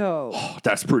one go.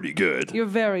 That's pretty good. You're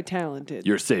very talented.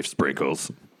 You're safe,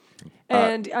 Sprinkles.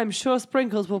 And I'm sure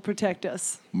Sprinkles will protect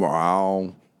us.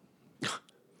 Wow.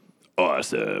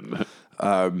 Awesome.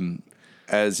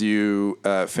 As you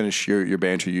finish your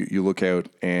banter, you look out,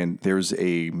 and there's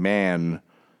a man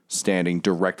standing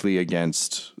directly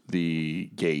against the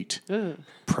gate,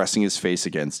 pressing his face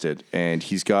against it, and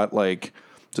he's got like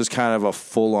just kind of a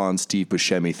full-on Steve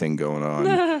Buscemi thing going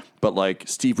on, but like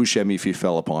Steve Buscemi if he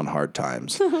fell upon hard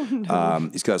times.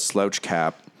 He's got a slouch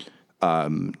cap,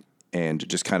 and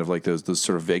just kind of like those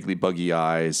sort of vaguely buggy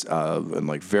eyes, and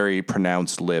like very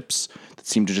pronounced lips that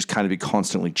seem to just kind of be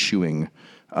constantly chewing.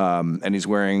 And he's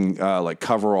wearing like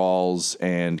coveralls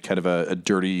and kind of a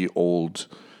dirty old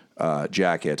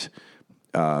jacket.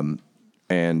 And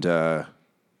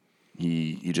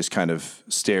he just kind of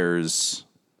stares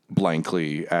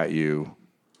blankly at you.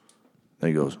 Then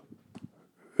he goes,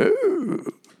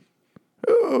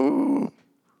 "Oh,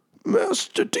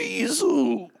 Master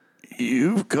Diesel,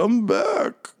 you've come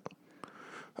back.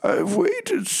 I've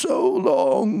waited so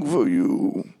long for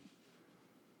you."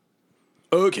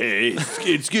 Okay,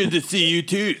 it's good to see you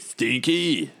too,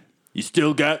 Stinky. You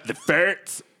still got the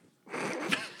farts?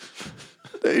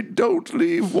 They don't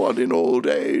leave one in old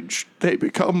age. They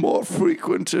become more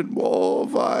frequent and more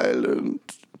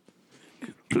violent.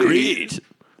 Great.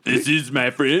 This is my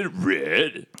friend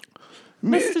Red.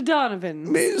 Mr.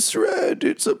 Donovan. Miss Red,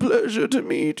 it's a pleasure to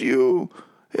meet you.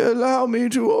 Allow me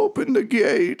to open the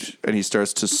gate. And he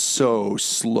starts to so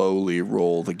slowly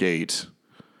roll the gate.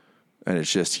 And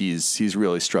it's just, he's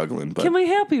really struggling. But Can we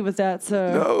help you with that,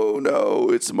 sir?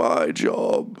 No, it's my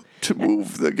job to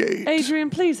move the gate. Adrian,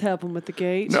 please help him with the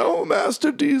gate. No,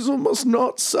 Master Diesel must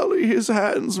not sully his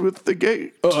hands with the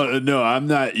gate. No, I'm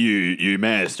not you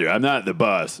master. I'm not the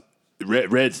boss.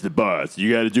 Red's the boss.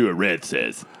 You got to do what Red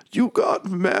says. You got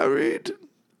married?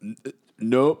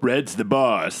 Nope, Red's the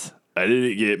boss. I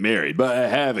didn't get married, but I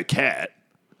have a cat.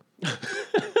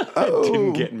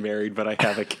 Didn't get married, but I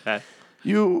have a cat.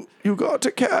 You got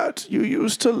a cat. You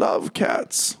used to love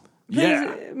cats.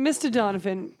 Yeah. Mr.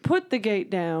 Donovan, put the gate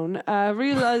down. I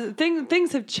realize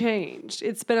things have changed.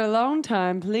 It's been a long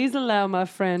time. Please allow my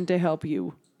friend to help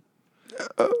you.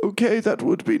 Okay, that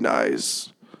would be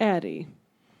nice. Addie.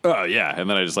 Oh, yeah. And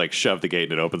then I just like shove the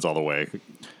gate and it opens all the way.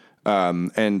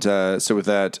 So with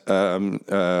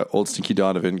that, old Stinky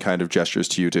Donovan kind of gestures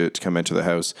to you to come into the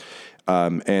house.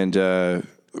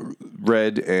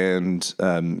 Red and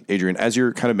Adrian, as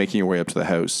you're kind of making your way up to the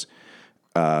house,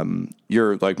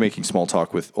 you're like making small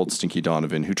talk with old Stinky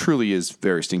Donovan, who truly is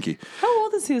very stinky. How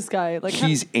old is this guy? Like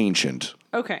He's ancient.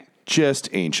 Okay. Just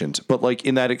ancient, but like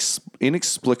in that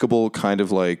inexplicable kind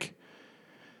of like,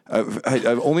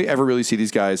 I've only ever really see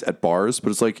these guys at bars, but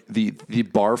it's like the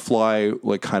barfly,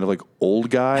 like kind of like old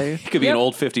guy. He could be an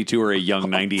old 52 or a young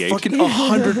 98. Fucking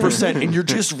 100%. And you're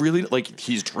just really like,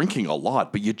 he's drinking a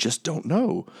lot, but you just don't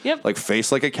know. Yep. Like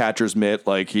face like a catcher's mitt.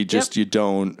 Like he just, you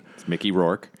don't. It's Mickey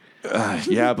Rourke.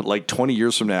 Yeah, but like 20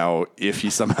 years from now, if he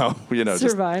somehow,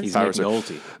 Survives. He's Nick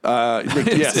Nolte.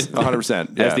 yes,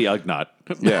 100%. Yeah. As the Ugnaught.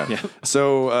 Yeah.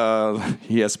 So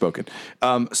he has spoken.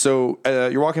 So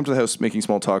you're walking up to the house, making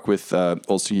small talk with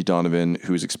old Stinky Donovan,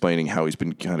 who's explaining how he's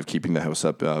been kind of keeping the house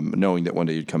up, knowing that one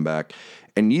day you'd come back.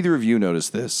 And neither of you notice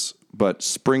this, but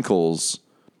Sprinkles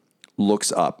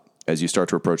looks up as you start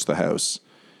to approach the house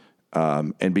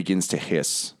and begins to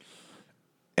hiss.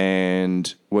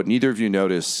 And what neither of you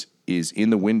notice is in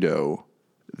the window,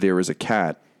 there is a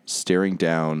cat staring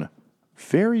down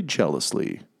very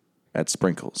jealously at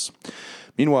Sprinkles.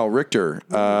 Meanwhile, Richter,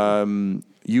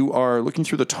 you are looking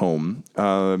through the tome.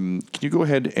 Can you go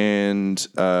ahead and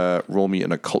roll me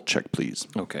an occult check, please?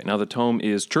 Okay, now the tome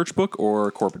is church book or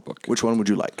corporate book? Which one would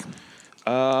you like?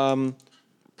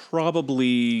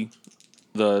 Probably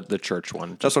the church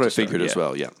one. That's what I figured as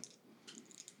well, yeah.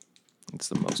 It's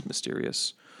the most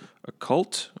mysterious.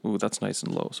 Occult. Ooh, that's nice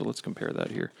and low. So let's compare that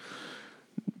here.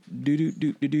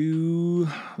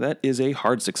 That is a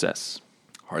hard success.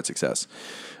 Hard success.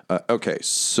 Okay,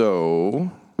 so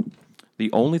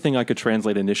The only thing I could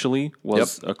translate initially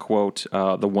was a quote,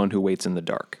 the one who waits in the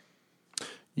dark.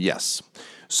 yes.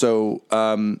 So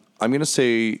I'm going to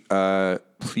say,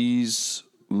 please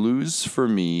lose for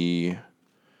me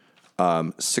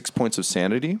 6 points of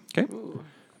sanity. Okay.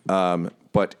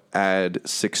 But add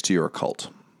 6 to your occult.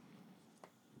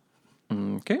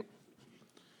 Okay.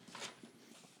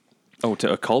 Oh,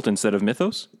 to occult instead of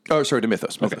mythos? Oh, sorry, to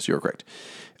mythos. Mythos, you were correct.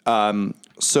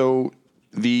 So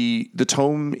The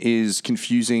tome is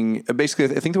confusing.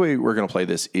 Basically, I think the way we're going to play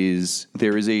this is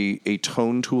there is a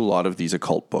tone to a lot of these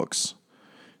occult books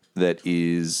that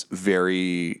is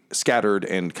very scattered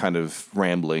and kind of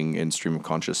rambling and stream of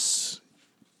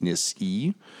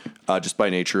consciousness-y, just by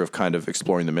nature of kind of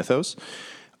exploring the mythos.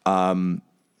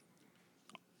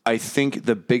 I think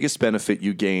the biggest benefit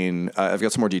you gain, I've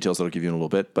got some more details that I'll give you in a little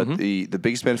bit, but the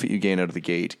biggest benefit you gain out of the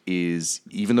gate is,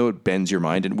 even though it bends your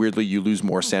mind, and weirdly you lose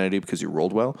more sanity because you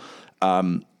rolled well,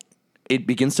 it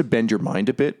begins to bend your mind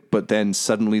a bit, but then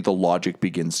suddenly the logic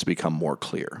begins to become more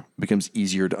clear. It becomes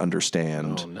easier to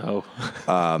understand. Oh no!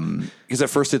 Because at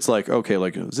first it's like, okay,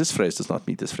 like this phrase does not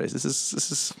meet this phrase. This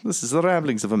is the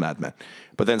ramblings of a madman.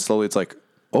 But then slowly it's like,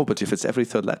 oh, but if it's every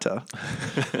third letter,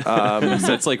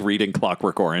 So it's like reading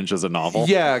Clockwork Orange as a novel.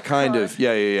 yeah, kind of,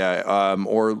 yeah.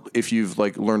 Or if you've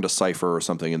like learned a cipher or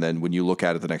something, and then when you look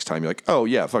at it the next time, you're like, oh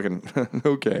yeah, fucking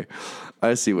okay,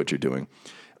 I see what you're doing.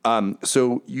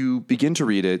 So you begin to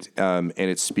read it, and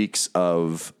it speaks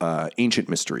of ancient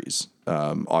mysteries,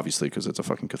 obviously, because it's a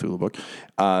fucking Cthulhu book.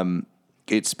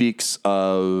 It speaks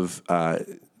of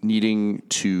needing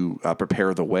to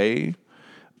prepare the way.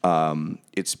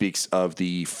 It speaks of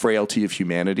the frailty of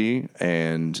humanity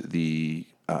and the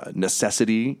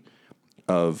necessity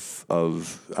of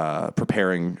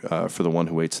preparing for the one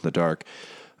who waits in the dark.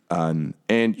 And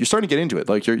you're starting to get into it.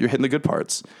 Like you're hitting the good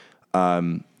parts.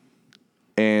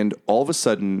 And all of a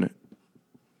sudden,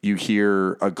 you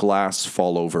hear a glass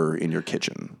fall over in your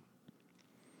kitchen.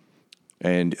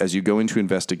 And as you go in to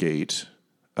investigate,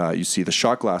 you see the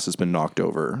shot glass has been knocked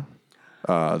over.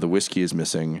 The whiskey is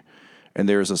missing. And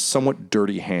there is a somewhat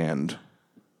dirty hand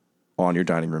on your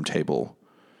dining room table.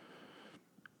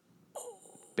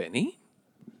 Benny?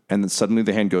 And then suddenly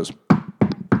the hand goes.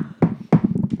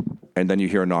 And then you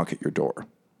hear a knock at your door.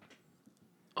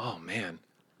 Oh, man.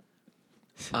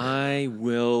 I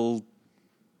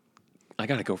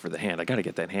gotta go for the hand. I gotta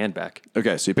get that hand back.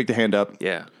 Okay, so you pick the hand up.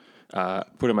 Yeah.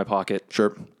 Put it in my pocket.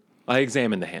 Sure. I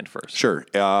examine the hand first. Sure.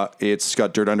 It's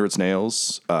got dirt under its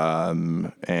nails,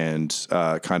 and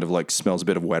kind of like smells a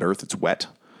bit of wet earth. It's wet.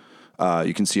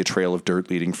 You can see a trail of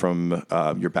dirt leading from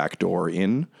your back door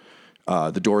in.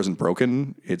 The door isn't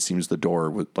broken. It seems the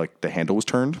door the handle was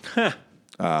turned.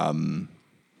 And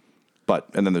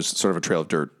then there's sort of a trail of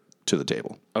dirt to the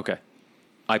table. Okay.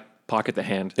 I pocket the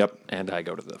hand. Yep. And I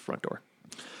go to the front door.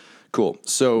 Cool.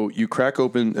 So you crack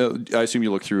open. I assume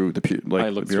you look through the I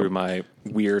look through my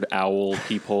weird owl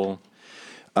peephole.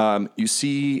 You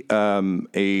see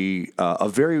a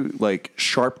very like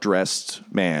sharp dressed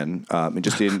man,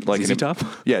 just in like ZZ Top?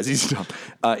 Yeah, ZZ Top,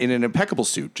 in an impeccable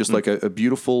suit, just like a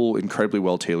beautiful, incredibly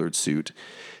well tailored suit,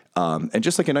 and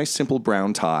just like a nice simple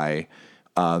brown tie,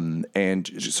 and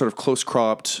just sort of close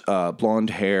cropped blonde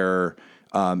hair.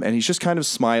 And he's just kind of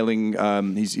smiling.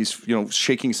 He's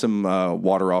shaking some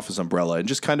water off his umbrella and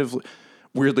just kind of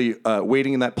weirdly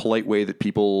waiting in that polite way that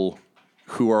people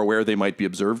who are aware they might be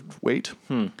observed wait.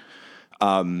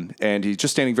 And he's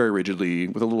just standing very rigidly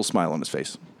with a little smile on his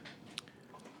face.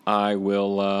 I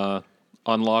will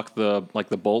unlock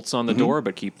the bolts on the door,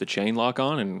 but keep the chain lock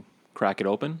on and crack it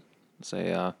open.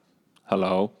 Say,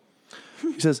 hello.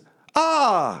 He says,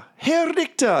 Herr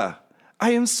Richter.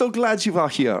 I am so glad you are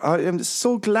here. I am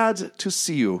so glad to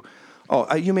see you.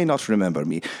 Oh, you may not remember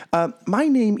me. My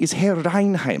name is Herr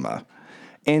Reinheimer,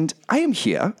 and I am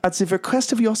here at the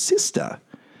request of your sister.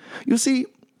 You see,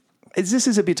 this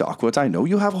is a bit awkward, I know.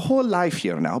 You have a whole life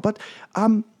here now, but,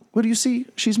 well, you see,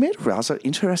 she's made a rather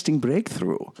interesting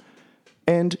breakthrough.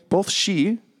 And both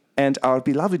she and our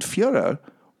beloved Führer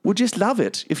would just love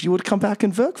it if you would come back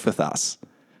and work with us.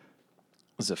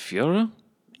 The Führer?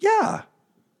 Yeah.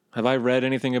 Have I read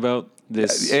anything about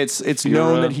this? It's Führer?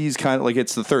 known that he's kind of like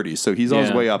it's the 30s, so he's on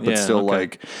his way up, but still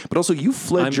okay. But also you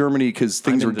fled Germany because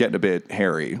things were getting a bit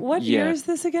hairy. What year is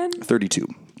this again? 32.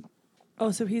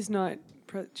 Oh, so he's not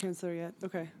chancellor yet.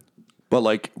 Okay. But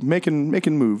like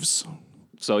making moves.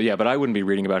 So yeah, but I wouldn't be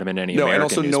reading about him in any No, American and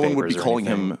also no one would be newspapers or calling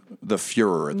anything. him the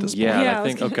Führer at this point. Yeah, I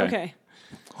was think gonna- okay.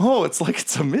 Oh, it's like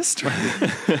it's a mystery.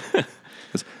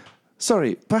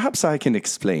 Sorry, perhaps I can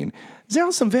explain. There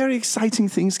are some very exciting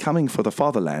things coming for the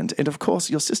fatherland, and of course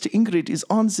your sister Ingrid is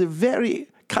on the very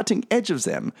cutting edge of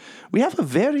them. We have a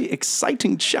very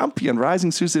exciting champion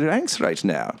rising through the ranks right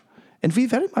now, and we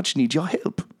very much need your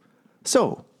help.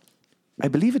 So, I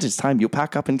believe it is time you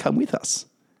pack up and come with us.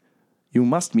 You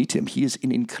must meet him. He is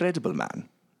an incredible man.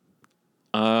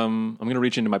 I'm going to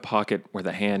reach into my pocket where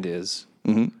the hand is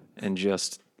and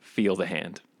just feel the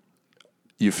hand.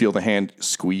 You feel the hand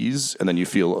squeeze, and then you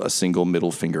feel a single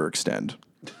middle finger extend.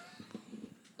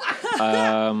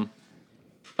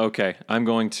 Okay, I'm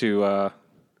going to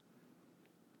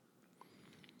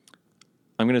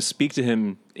gonna speak to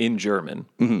him in German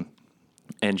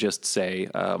and just say,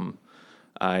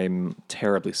 I'm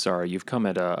terribly sorry. You've come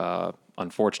at a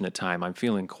unfortunate time. I'm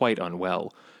feeling quite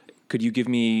unwell. Could you give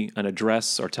me an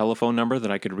address or telephone number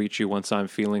that I could reach you once I'm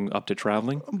feeling up to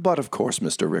traveling? But of course,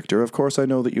 Mr. Richter, of course I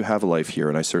know that you have a life here,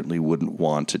 and I certainly wouldn't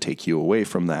want to take you away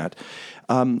from that.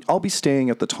 I'll be staying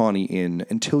at the Tawny Inn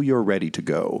until you're ready to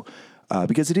go,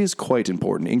 because it is quite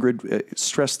important. Ingrid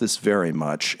stressed this very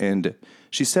much, and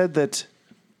she said that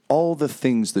all the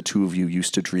things the two of you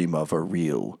used to dream of are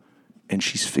real, and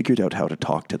she's figured out how to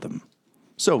talk to them.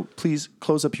 So please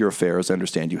close up your affairs. I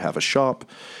understand you have a shop.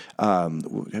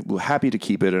 We're happy to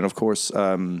keep it. And of course,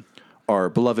 our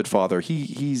beloved father,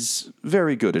 he's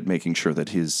very good at making sure that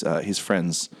his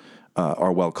friends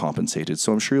are well compensated.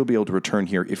 So I'm sure you'll be able to return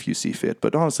here if you see fit.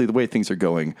 But honestly, the way things are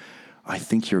going, I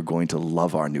think you're going to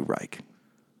love our new Reich.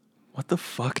 What the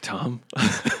fuck, Tom?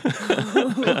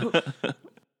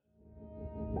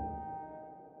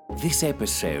 This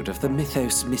episode of the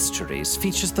Mythos Mysteries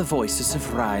features the voices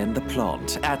of Ryan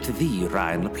LaPlante at the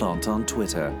Ryan LaPlante on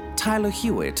Twitter, Tyler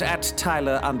Hewitt at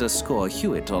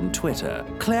Tyler_Hewitt on Twitter,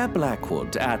 Claire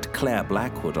Blackwood at Claire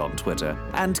Blackwood on Twitter,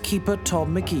 and Keeper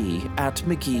Tom McGee at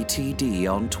McGeeTD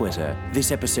on Twitter.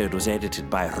 This episode was edited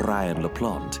by Ryan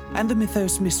LaPlante, and the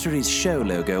Mythos Mysteries show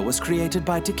logo was created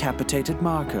by Decapitated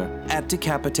Marker at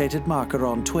Decapitated Marker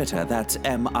on Twitter. That's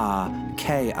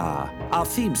MRKR. Our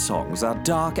theme songs are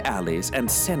Dark Alleys and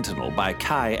Sentinel by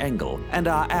Kai Engel, and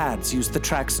our ads use the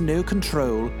tracks No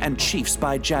Control and Chiefs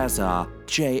by Jazzar,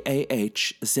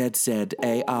 JAHZZAR,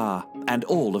 and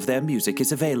all of their music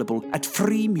is available at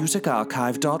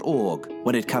freemusicarchive.org.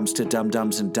 When it comes to Dum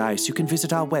Dums and Dice, you can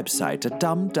visit our website at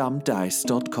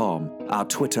dumdumdice.com. Our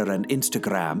Twitter and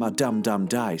Instagram are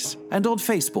dumdumdice, and on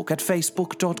Facebook at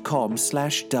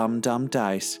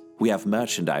facebook.com/dumdumdice. We have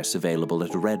merchandise available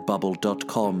at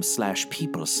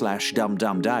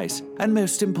redbubble.com/people/dumdumdice. And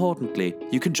most importantly,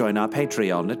 you can join our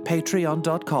Patreon at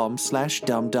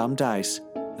patreon.com/dumdumdice.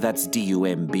 That's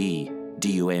DUMBDICE.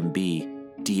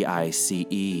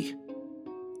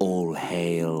 All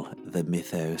hail the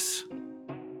Mythos.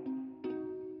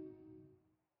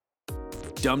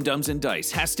 Dum Dums and Dice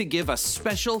has to give a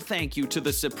special thank you to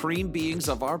the supreme beings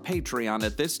of our Patreon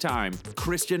at this time: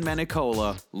 Christian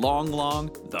Menicola,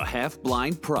 Long, the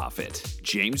Half-Blind Prophet,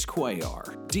 James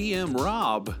Cuellar, DM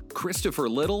Rob, Christopher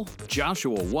Little,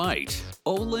 Joshua White,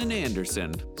 Olin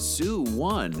Anderson, Sue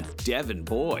One, Devin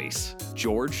Boyce,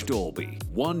 George Dolby,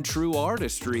 One True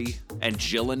Artistry, and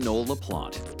Jill and Noel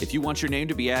LaPlante. If you want your name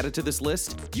to be added to this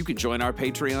list, you can join our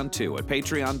Patreon too at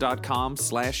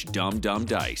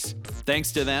patreon.com/dumdumdice.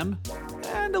 Thanks to them,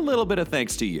 and a little bit of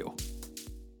thanks to you.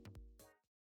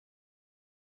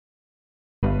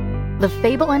 The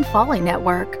Fable and Folly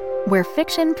Network, where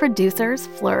fiction producers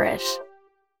flourish.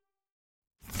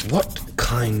 What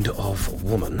kind of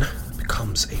woman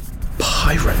becomes a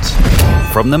pirate?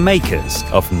 From the makers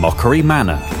of Mockery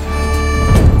Manor.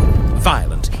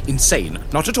 Violent, insane,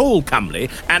 not at all comely,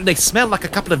 and they smell like a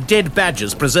couple of dead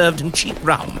badgers preserved in cheap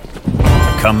rum.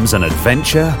 Comes an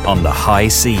adventure on the high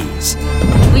seas.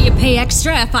 Will you pay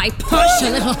extra if I push a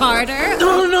little harder?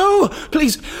 No,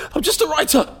 please, I'm just a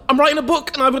writer. I'm writing a book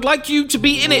and I would like you to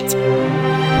be in it.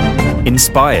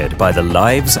 Inspired by the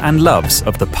lives and loves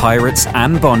of the pirates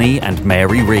Anne Bonny and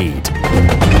Mary Read.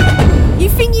 You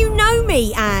think you know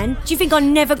me, Anne? Do you think I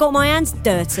never got my hands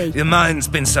dirty? Your mind's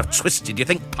been so twisted, you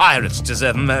think pirates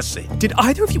deserve mercy. Did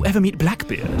either of you ever meet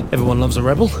Blackbeard? Everyone loves a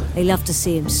rebel. They love to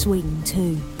see him swing,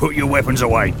 too. Put your weapons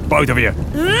away, both of you.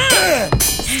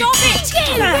 Stop it!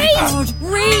 Read!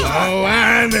 Read! Oh,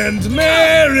 Anne and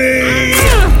Mary!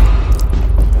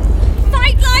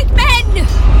 Fight like men!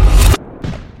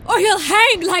 Or you'll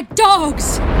hang like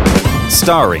dogs!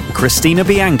 Starring Christina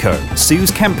Bianco,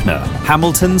 Suze Kempner,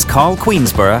 Hamilton's Carl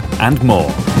Queensborough, and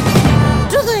more.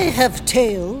 Do they have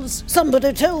tails?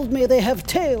 Somebody told me they have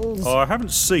tails. I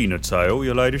haven't seen a tail,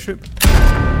 your ladyship.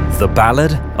 The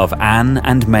Ballad of Anne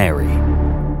and Mary.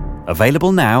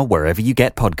 Available now wherever you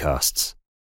get podcasts.